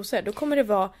mina trosor, då kommer det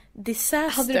vara disaster.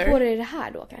 Hade du på dig det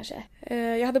här då kanske?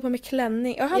 Jag hade på mig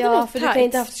klänning. Jag hade nog för tights. Du kan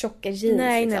inte haft tjocka jeans.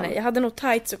 Nej, liksom. nej. Jag hade nog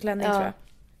tights och klänning tror jag.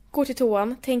 Går till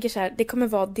toan, tänker så här, det kommer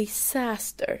vara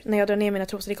disaster när jag drar ner mina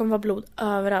trosor. Det kommer vara blod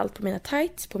överallt på mina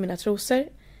tights, på mina trosor.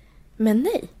 Men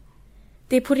nej.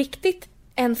 Det är på riktigt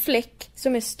en fläck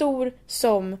som är stor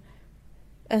som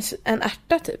en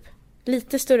ärta typ.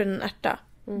 Lite större än en ärta.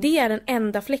 Det är den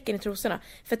enda fläcken i trosorna.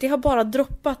 För att det har bara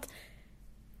droppat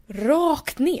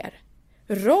rakt ner.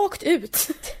 Rakt ut.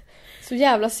 Så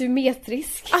jävla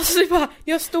symmetrisk. Alltså det bara,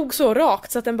 jag stod så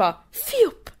rakt så att den bara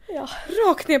fjupp. Ja.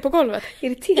 Rakt ner på golvet.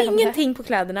 Irriterande. Ingenting på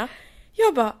kläderna.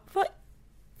 Jag bara,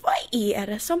 vad är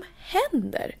det som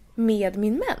händer med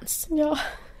min mens? Ja.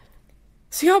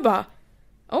 Så jag bara,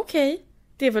 okej,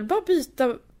 det är väl bara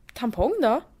byta tampong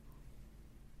då.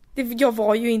 Jag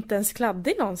var ju inte ens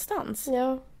kladdig någonstans.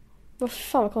 Ja, vad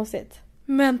fan vad konstigt.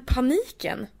 Men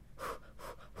paniken.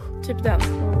 Typ den.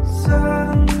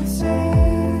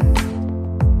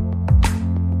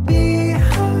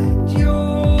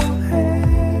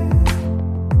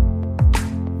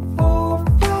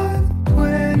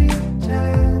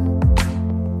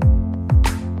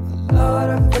 Lot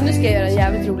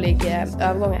rolig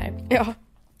övergång här. Ja.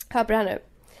 Hör på det här nu.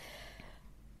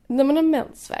 När man har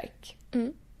mensvärk.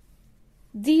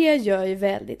 Det gör ju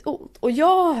väldigt ont. Och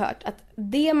jag har hört att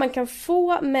det man kan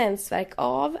få mensvärk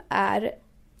av är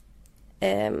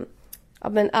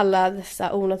men alla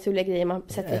dessa onaturliga grejer man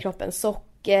sätter i kroppen.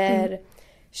 Socker,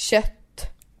 kött,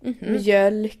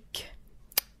 mjölk.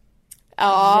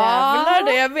 Jävlar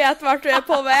du, jag vet vart du är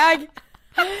på väg.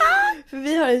 För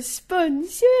vi har en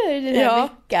sponsor den här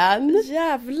veckan.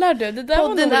 Jävlar du, det där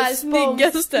Podden var nog det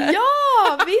snyggaste.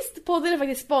 Ja, visst. Podden är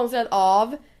faktiskt sponsrad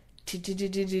av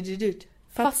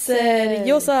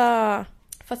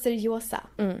Fazer Josa.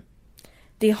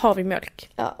 Det är havremjölk.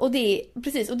 Ja, och det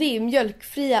är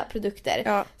mjölkfria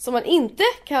produkter som man inte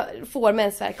får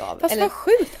mensvärk av. Fast vad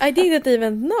sjukt, I didn't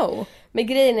even know. Men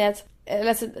grejen är att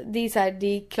alltså, det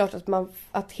är klart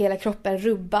att hela kroppen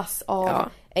rubbas av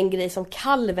en grej som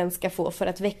kalven ska få för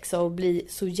att växa och bli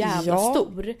så jävla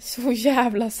stor. Så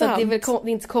jävla sant. Så det är väl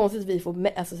inte så konstigt att vi får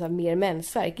mer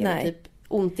mensvärk eller typ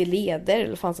ont i leder eller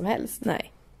vad fan som helst.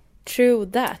 Nej.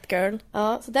 True that, girl.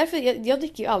 Ja, så därför jag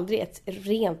dricker ju aldrig ett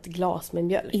rent glas med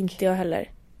mjölk. Inte jag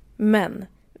heller. Men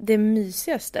det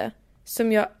mysigaste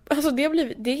som jag, alltså det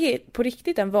är på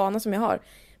riktigt en vana som jag har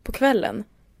på kvällen.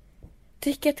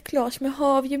 Dricka ett glas med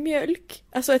havremjölk.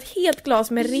 Alltså ett helt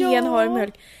glas med ren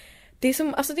havremjölk. Det är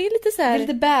som, alltså det är lite så här. Det är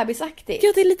lite bebisaktigt.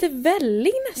 Ja, det är lite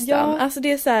välling nästan. Ja. Alltså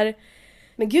det är så här.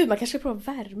 Men gud, man kanske ska prova att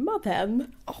värma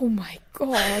den. Oh my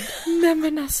god. Nej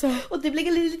men alltså. Och det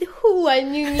blir lite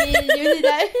honung i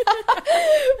där.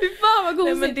 Fy fan vad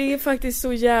gosigt. Nej men det är faktiskt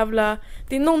så jävla.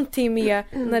 Det är någonting med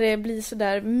när det blir så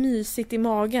där mysigt i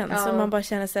magen. Så man bara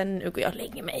känner sig, nu går jag och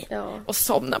lägger mig. Och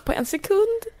somnar på en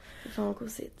sekund. Fan vad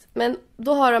gosigt. Men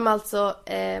då har de alltså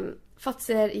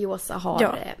Fazer Josa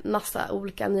har massa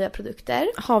olika nya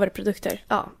produkter. Havreprodukter.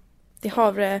 Ja. Det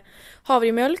är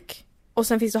havremjölk. Och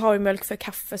sen finns det havremjölk för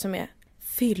kaffe som är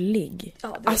fyllig.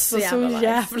 Ja, det är alltså så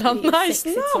jävla nice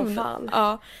namn. Som fan.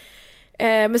 Ja.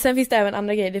 Men sen finns det även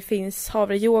andra grejer. Det finns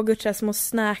havrejoghurt, så små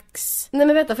snacks. Nej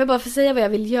men vänta, får jag bara säga vad jag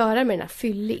vill göra med den här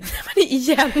fyllig? Men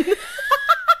igen.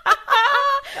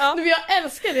 Men jag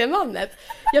älskar det namnet.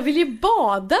 Jag vill ju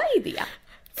bada i det.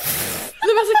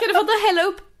 Men alltså, kan du fatta hälla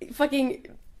upp fucking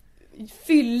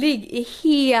fyllig i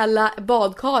hela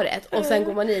badkaret och sen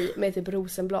går man i med typ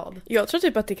rosenblad. Jag tror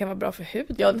typ att det kan vara bra för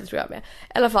huden. Ja, det tror jag med. I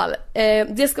alla fall,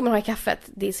 det ska man ha i kaffet.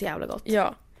 Det är så jävla gott.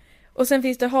 Ja. Och sen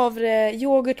finns det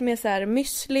havrejoghurt med så här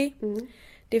müsli.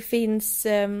 Det finns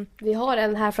vi har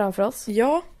en här framför oss.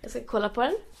 Ja. Jag ska kolla på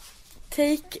den.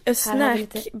 Take a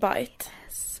snack bite.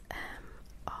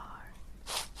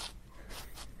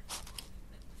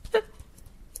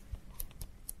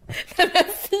 Men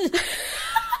fy.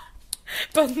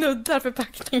 Bara nuddar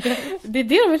förpackningen. Det är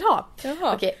det de vill ha.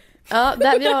 Jaha. Okej. Ja,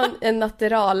 där vi har en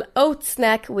natural oat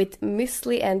snack with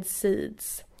muesli and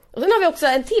seeds. Och sen har vi också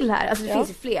en till här. Alltså det finns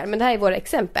ju fler, men det här är våra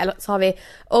exempel. Så har vi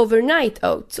overnight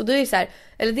oats. Och då är det så här,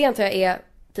 eller det antar jag är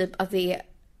typ att det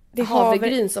är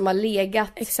havregryn som har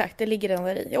legat. Exakt, det ligger redan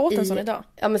där i. Jag åt en sån idag.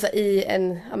 Ja, men så här, i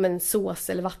en sås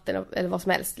eller vatten eller vad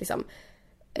som helst liksom.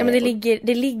 Ja, men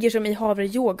det ligger som i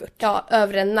havrejoghurt. Ja,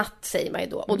 över en natt säger man ju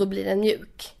då. Och då blir den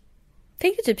mjuk.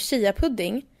 Tänk dig typ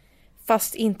chia-pudding,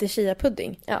 fast inte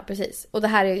chia-pudding. Ja, precis. Och det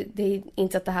är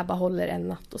inte att det här bara håller en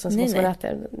natt och sen måste man äta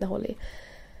den. Det håller i.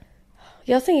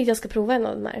 Jag tänker att jag ska prova en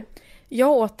av de här.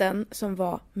 Jag åt den som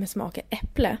var med smaken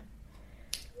äpple.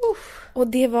 Och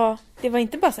det var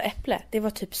inte bara så äpple. Det var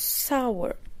typ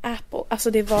sour apple.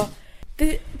 Alltså det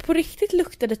på riktigt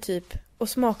luktade typ och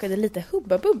smakade lite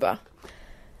Hubba Bubba.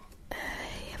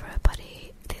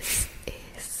 Everybody, this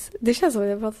is... Det känns som att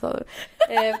jag pratar om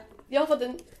jag har fått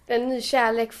en ny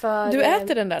kärlek för... Du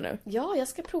äter den där nu? Ja, jag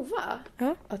ska prova.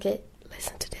 Ja. Okej,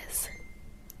 listen to this.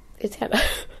 Irriterande.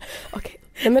 Okej.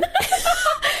 Men...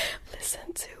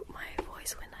 Listen to my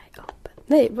voice when I open...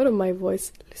 Nej, vadå my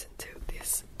voice? Listen to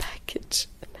this package.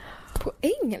 På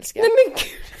engelska? Nej men gud.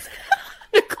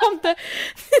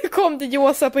 Nu kom det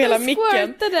Josa på hela micken. Jag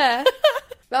squirtade.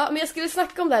 Ja, men jag skulle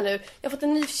snacka om det här nu. Jag har fått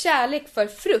en ny kärlek för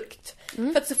frukt.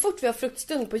 För att så fort vi har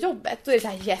fruktstund på jobbet, då är det så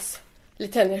här, yes,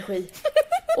 lite energi.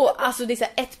 Och alltså det är så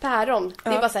här, ett päron. Det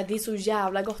är bara så här, det är så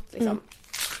jävla gott liksom.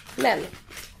 Men,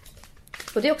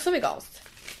 och det är också veganskt.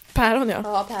 Päron, ja.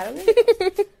 Ja, päron är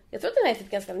jag tror att den här är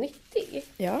typ ganska nyttig.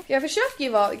 Ja. Jag försöker ju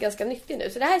vara ganska nyttig nu.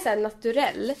 Så det här är så här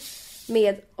naturell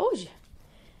med... Oj,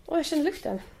 jag känner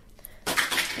lukten.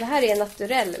 Det här är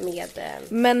naturell med...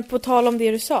 Men på tal om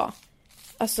det du sa.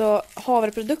 Alltså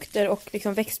havreprodukter och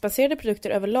liksom växtbaserade produkter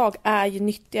överlag är ju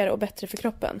nyttigare och bättre för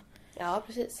kroppen. Ja,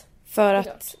 precis. För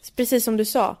att, precis som du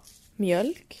sa,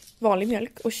 mjölk, vanlig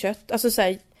mjölk och kött. Alltså så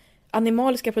här,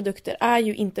 animaliska produkter är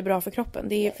ju inte bra för kroppen.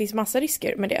 Det finns massa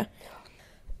risker med det.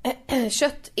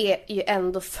 Kött är ju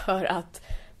ändå för att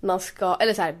man ska,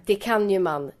 eller så här, det kan ju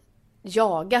man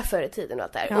jaga förr i tiden och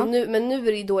allt där. Ja. Och men nu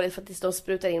är det ju dåligt för att de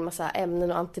sprutar in massa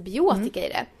ämnen och antibiotika i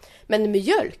det. Men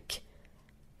mjölk.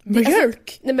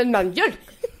 Mjölk? Nej men mjölk.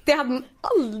 Det hade man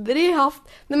aldrig haft.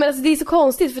 Nej men alltså det är så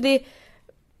konstigt för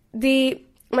det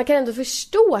man kan ändå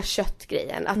förstå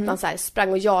köttgrejen. Att man så här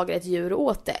sprang och jagade ett djur och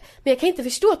åt det. Men jag kan inte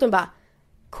förstå att de bara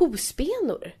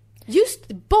kospenor.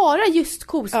 Bara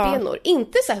kospenor.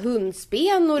 Inte så här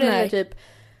hundspenor eller typ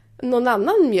någon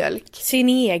annan mjölk. Sin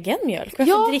egen mjölk?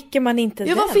 Varför dricker man inte den?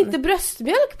 Ja, varför inte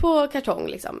bröstmjölk på kartong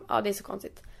liksom? Ja, det är så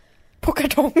konstigt. På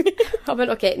kartong? Ja, men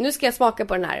okej, nu ska jag smaka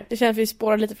på den här. Det känns att vi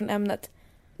spårar lite från ämnet.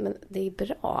 Men det är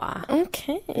bra.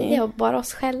 Okej. Det är bara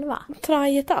oss själva.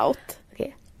 Try it out.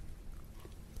 Okej.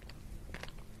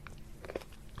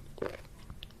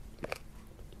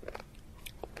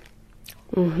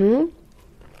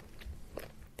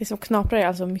 Det som knaprar är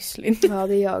alltså müslin. Ja,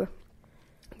 det är jag.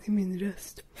 Det är min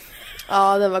röst.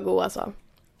 Ja, den var god alltså.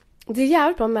 Det är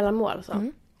jävligt bra mellanmål alltså.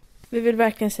 Vi vill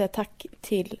verkligen säga tack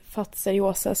till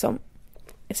Fatseriosa som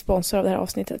är sponsor av det här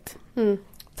avsnittet.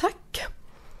 Tack.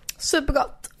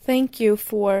 Supergott. Thank you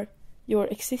for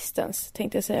your existence,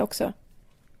 tänkte jag säga också.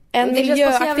 En Det känns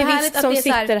bara så jävla härligt miljöaktivist att som det är så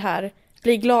här- sitter här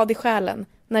blir glad i själen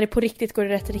när det på riktigt går i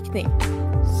rätt riktning.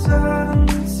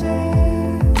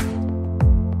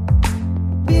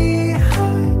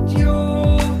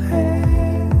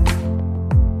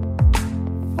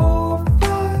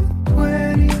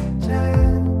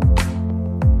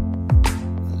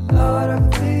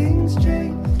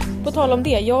 På tal om det,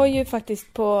 jag är ju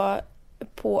faktiskt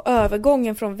på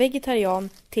övergången från vegetarian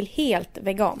till helt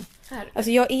vegan.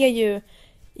 Alltså jag är ju...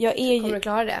 Kommer du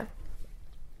klara det?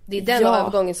 Det är den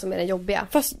övergången som är den jobbiga.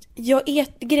 Fast grejen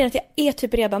är att jag är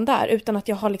typ redan där utan att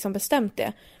jag har liksom bestämt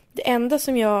det. Det enda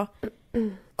som jag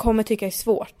kommer tycka är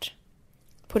svårt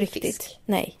på riktigt. Fisk.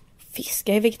 Nej, fisk.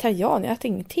 Jag är vegetarian, jag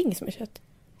äter ingenting som är kött.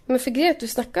 Men för grejen, du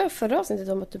snackade förra avsnittet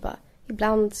om att du bara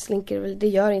ibland slinker väl, det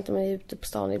gör inte om man är ute på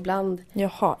stan ibland.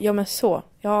 Jaha, ja men så.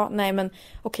 Ja, nej men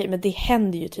okej, men det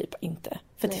händer ju typ inte.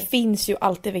 För det finns ju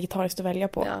alltid vegetariskt att välja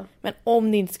på. Ja. Men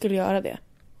om ni inte skulle göra det.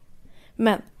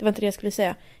 Men, det var inte det jag skulle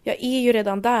säga. Jag är ju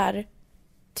redan där,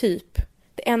 typ.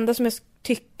 Det enda som jag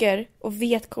tycker och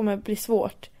vet kommer bli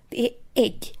svårt, det är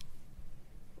ägg.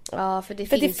 Ja, för det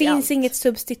För det finns inget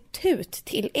substitut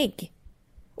till ägg.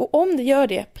 Och om det gör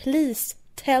det, please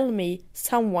tell me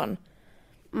someone.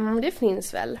 Det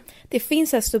finns väl. Det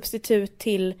finns ett substitut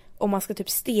till om man ska typ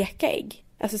steka ägg.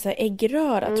 Alltså så här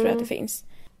äggröra tror jag att det finns.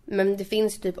 Men det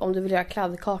finns typ om du vill göra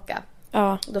kladdkaka.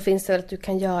 Ja. Då finns det väl att du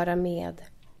kan göra med...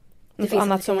 Det Något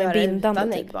annat att du kan som är göra bindande,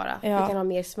 utan typ. ägg bara. Ja. Du kan ha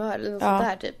mer smör eller något Ja. sånt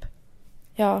där typ.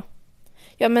 Ja.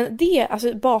 Ja men det,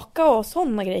 alltså baka och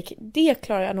sådana grejer, det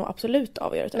klarar jag nog absolut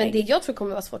av att göra utan Men ägg. det jag tror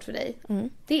kommer vara svårt för dig,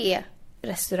 det är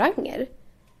restauranger.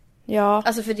 Ja.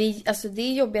 Alltså för det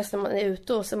är jobbigast när man är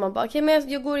ute och så man bara, okej, men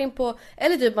jag går in på,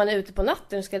 eller typ man är ute på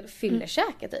natten och ska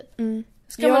fyllekäka typ.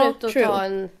 Ska Ja, man ut och true. ta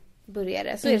en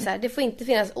burgare så är det så här, det får inte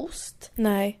finnas ost.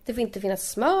 Nej. Det får inte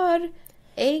finnas smör,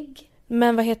 ägg,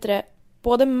 Men vad heter det?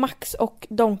 Både Max och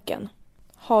Donken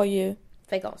har ju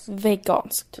veganskt.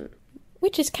 veganskt.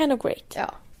 Which is kind of great.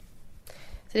 Ja.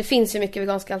 Så det finns ju mycket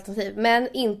veganska alternativ, men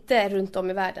inte runt om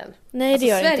i världen. Nej, Alltså, det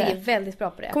gör det Sverige inte. är väldigt bra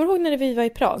på det. Kommer du ihåg när vi var i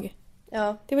Prag?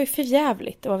 Ja. Det var ju för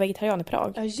jävligt att vara vegetarian i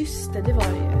Prag. Ja, just det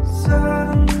var det ju.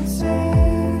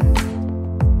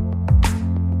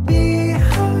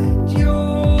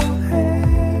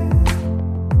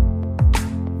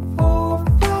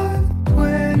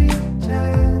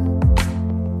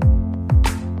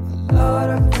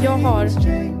 Jag har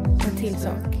en till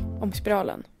sak om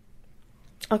spiralen.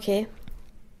 Okej.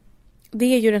 Det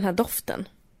är ju den här doften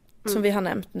som vi har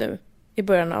nämnt nu i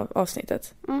början av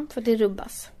avsnittet. För det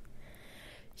rubbas.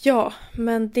 Ja,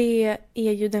 men det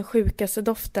är ju den sjukaste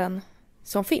doften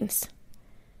som finns.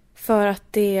 För att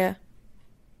det...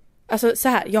 Alltså så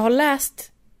här, jag har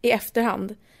läst i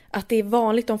efterhand att det är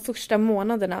vanligt de första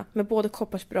månaderna med både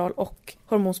kopparspiral och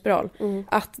hormonspiral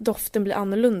att doften blir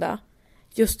annorlunda.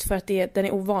 Just för att den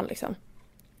är ovan liksom.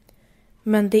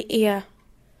 Men det är...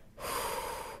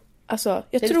 Alltså,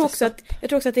 jag tror också att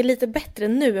det är lite bättre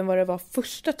nu än vad det var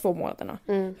första 2 månaderna.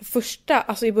 Första,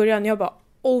 alltså i början, jag bara,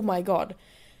 oh my god.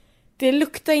 Det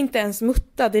luktar inte ens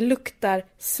mutta, det luktar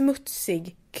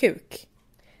smutsig kuk.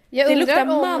 Det luktar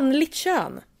manligt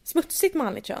kön. Smutsigt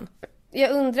manligt kön.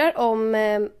 Jag undrar om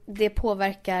det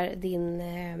påverkar din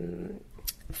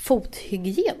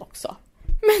fothygien också.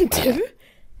 Men du,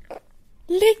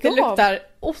 lägg Det av. luktar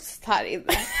ost här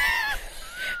inne.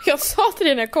 Jag sa till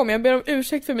dig när jag kom, jag ber om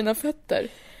ursäkt för mina fötter.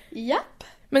 Japp.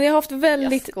 Men jag har haft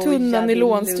väldigt Jag skojar, tunna din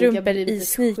nylonstrumpor lugga, blir i lite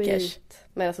sneakers. skit.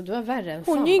 Men alltså du är värre än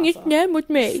Hon Sam, är inget alltså. ner mot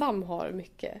mig. Sam har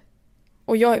mycket.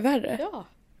 Och jag är värre. Ja.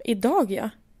 Idag ja.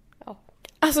 Ja.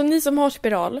 Alltså ni som har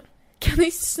spiral, kan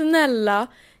ni snälla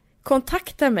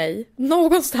kontakta mig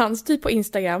någonstans, typ på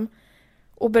Instagram,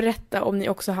 och berätta om ni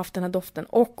också haft den här doften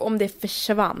och om det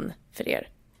försvann för er.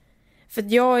 För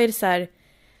att jag är så här,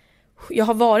 jag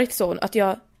har varit så att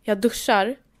jag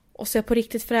duschar och så är jag på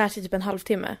riktigt fräsch i typ en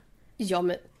halvtimme. Ja,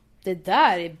 men det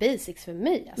där är basics för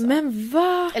mig alltså. Men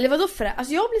va? Eller vadå för det?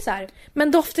 Alltså jag blir så här.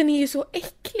 Men doften är ju så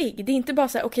äcklig. Det är inte bara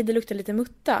så här, okej, det luktar lite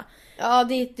mutta. Ja,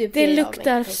 det är typ Det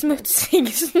luktar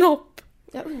smutsig snopp.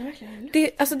 Jag undrar verkligen.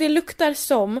 Det luktar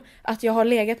som att jag har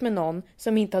legat med någon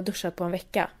som inte har duschat på en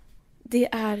vecka. Det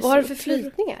är Vad har du för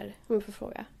flytningar? Om jag får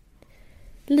fråga.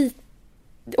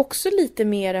 Också lite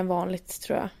mer än vanligt,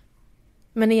 tror jag.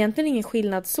 Men egentligen ingen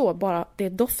skillnad så, bara det är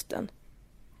doften.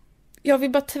 Jag vill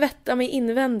bara tvätta mig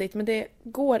invändigt, men det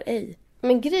går ej.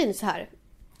 Men grejen är så här.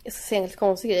 Jag ska säga en lite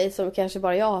konstig grej som kanske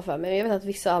bara jag har för mig. Men jag vet att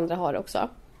vissa andra har det också.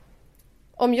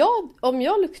 Om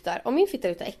min fitta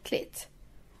luktar äckligt.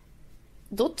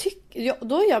 Då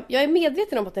jag är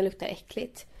medveten om att den luktar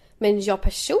äckligt. Men jag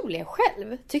personligen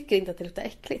själv tycker inte att det luktar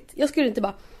äckligt. Jag skulle inte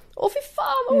bara, åh fy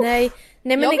fan, åh. Nej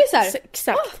men jag blir så här,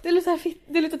 exakt. Det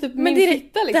luktar typ Men min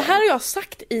fitta liksom. det här har jag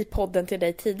sagt i podden till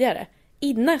dig tidigare.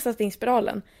 Innan jag satte in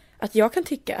spiralen. Att jag kan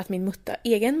tycka att min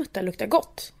egen mutta luktar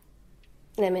gott.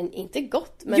 Nej men inte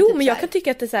gott. Men jo typ men jag så här. kan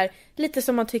tycka att det är så här, lite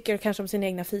som man tycker kanske om sina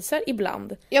egna fisar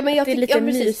ibland. Ja, men jag det är lite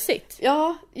mysigt.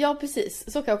 Ja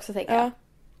precis. Så kan jag också tänka. Ja.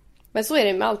 Men så är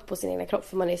det med allt på sin egna kropp.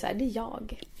 För man är så här, det är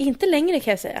jag. Inte längre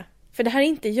kan jag säga. För det här är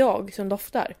inte jag som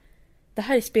doftar. Det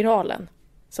här är spiralen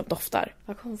som doftar.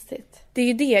 Vad konstigt. Det är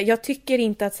ju det. Jag tycker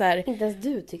inte att så här. Inte ens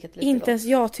du tycker att det luktar Inte gott. ens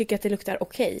jag tycker att det luktar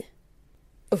okej.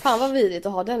 Fan vad vidrigt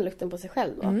att ha den lukten på sig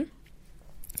själv då. Mm.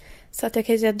 Så att jag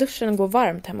kan ju säga att duschen går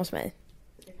varmt hemma hos mig.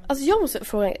 Alltså jag måste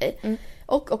fråga en grej.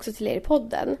 Och också till er i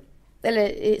podden.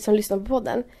 Eller som lyssnar på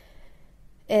podden.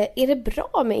 Är det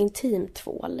bra med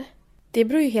intimtvål? Det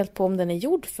beror ju helt på om den är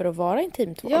gjord för att vara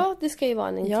intimtvål. Ja, det ska ju vara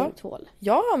en intimtvål.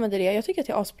 Jag använder det. Jag tycker att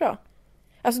det är asbra.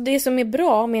 Alltså det som är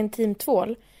bra med en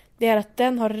intimtvål, det är att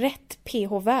den har rätt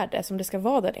pH-värde som det ska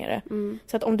vara där nere.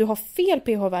 Så att om du har fel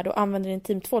pH-värde och använder en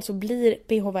intimtvål så blir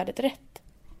pH-värdet rätt.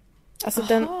 Alltså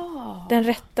den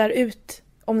rättar ut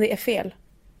om det är fel.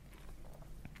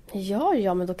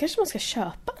 Ja, men då kanske man ska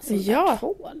köpa en sån Ja. där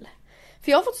tvål.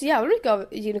 För jag har fått så jävla mycket av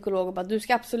gynekologer bara, du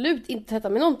ska absolut inte tvätta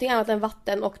med någonting annat än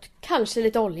vatten och kanske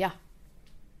lite olja.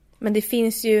 Men det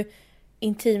finns ju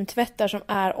intimtvättar som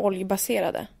är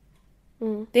oljebaserade.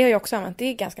 Det har jag också använt. Det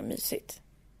är ganska mysigt.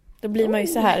 Då blir man ju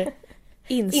så här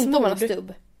insmord. Inte om man har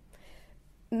stubb.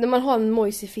 När man har en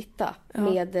mojsig fitta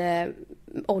med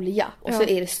olja och så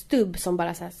är det stubb som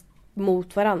bara så här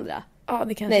mot varandra. Ja,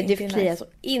 det kanske Nej, inte det är kliar nice.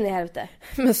 så in i helvete.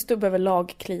 Men stubb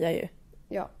överlag kliar ju.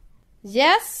 Ja.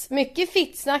 Yes, mycket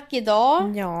fittsnack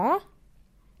idag. Ja.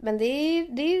 Men det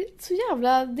är så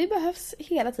jävla, det behövs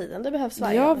hela tiden. Det behövs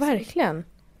varje Ja, dag. verkligen.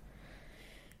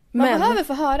 Man behöver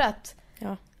få höra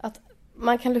att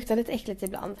man kan lukta lite äckligt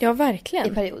ibland. Ja, I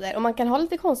verkligen. perioder. Och man kan ha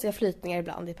lite konstiga flytningar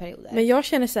ibland i perioder. Men jag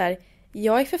känner så här,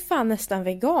 jag är för fan nästan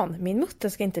vegan. Min mutta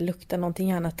ska inte lukta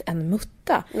någonting annat än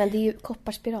mutta. Men det är ju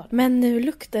kopparspiral. Men nu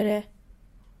luktar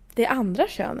det andra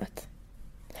könet.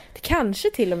 Det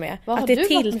kanske till och med Vad har att det du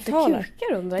varit med för tilltalar.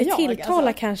 kukar, undrar Det jag, tilltalar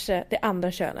alltså? kanske det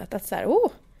andra könet att så här,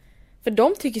 för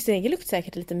de tycker sin egen lukt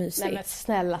säkert lite mysigt. Nej men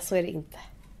snälla, så är det inte.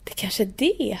 Det kanske är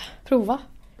det. Prova.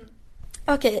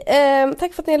 Okej,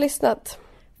 tack för att ni har lyssnat.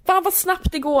 Fan vad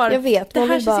snabbt det går. Jag vet. Det man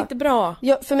här vill känns bara- inte bra.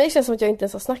 För mig känns det som att jag inte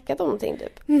ens har snackat om någonting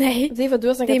typ. Nej. Det är för att du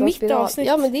har snackat Det är om mitt spiral. avsnitt.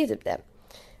 Ja, men det är typ det.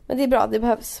 Men det är bra, det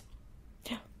behövs.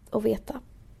 Ja. Att veta.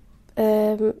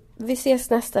 Vi ses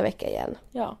nästa vecka igen.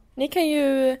 Ja. Ni kan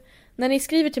ju, när ni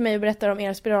skriver till mig och berättar om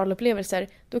era spiralupplevelser,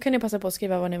 då kan ni passa på att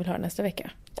skriva vad ni vill höra nästa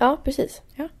vecka. Ja, precis.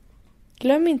 Ja.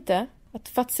 Glöm inte att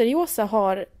Fatseriosa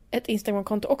har ett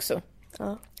Instagramkonto också.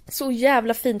 Ja. Så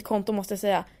jävla fint konto måste jag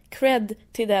säga. Cred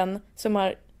till den som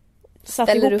har satt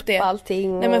Ställer ihop upp det.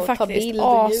 allting Nej men och tar faktiskt, bild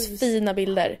och ljus. asfina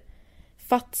bilder.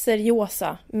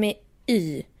 Fatseriosa med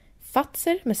Y.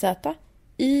 Fatser med Z.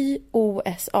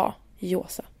 Y-O-S-A.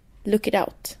 Josa. Look it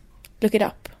out. Look it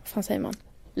up. Vad fan säger man?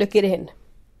 Look it in.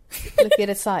 Look it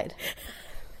aside.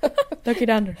 Look it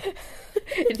under.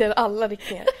 I den alla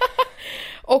riktningar.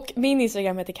 Och min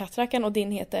Instagram heter Kattrakan och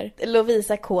din heter?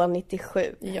 Lovisa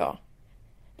K97. Ja.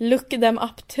 Look them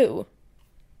up too.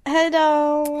 Hej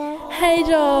då! Hej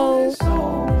då!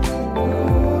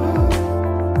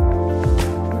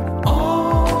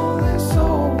 All is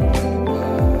over.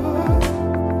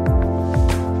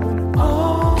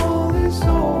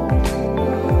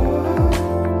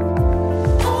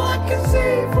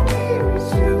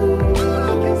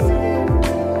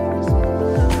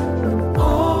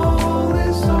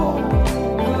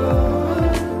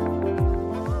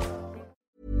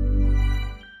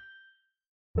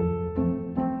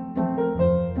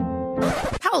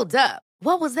 Hold up.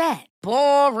 What was that?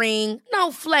 Boring.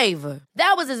 No flavor.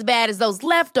 That was as bad as those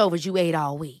leftovers you ate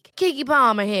all week. Keke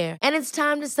Palmer here, and it's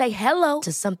time to say hello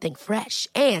to something fresh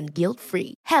and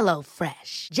guilt-free. Hello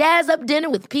Fresh. Jazz up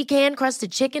dinner with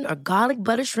pecan-crusted chicken or garlic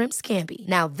butter shrimp scampi.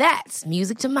 Now that's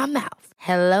music to my mouth.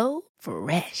 Hello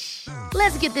Fresh.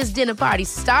 Let's get this dinner party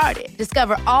started.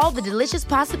 Discover all the delicious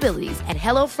possibilities at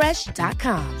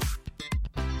hellofresh.com.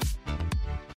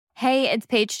 Hey, it's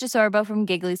Paige DeSorbo from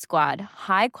Giggly Squad.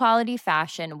 High quality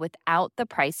fashion without the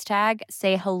price tag.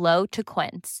 Say hello to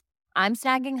Quince. I'm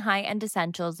snagging high-end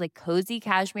essentials like cozy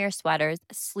cashmere sweaters,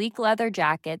 sleek leather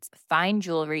jackets, fine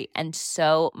jewelry, and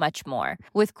so much more.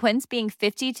 With Quince being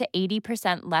 50 to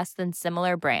 80% less than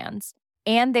similar brands.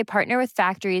 And they partner with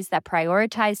factories that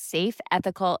prioritize safe,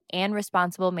 ethical, and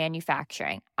responsible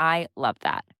manufacturing. I love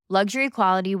that. Luxury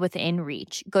quality within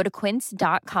reach. Go to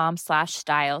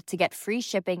quince.com/style to get free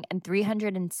shipping and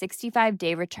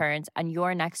 365-day returns on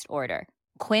your next order.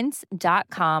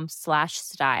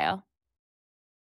 Quince.com/style.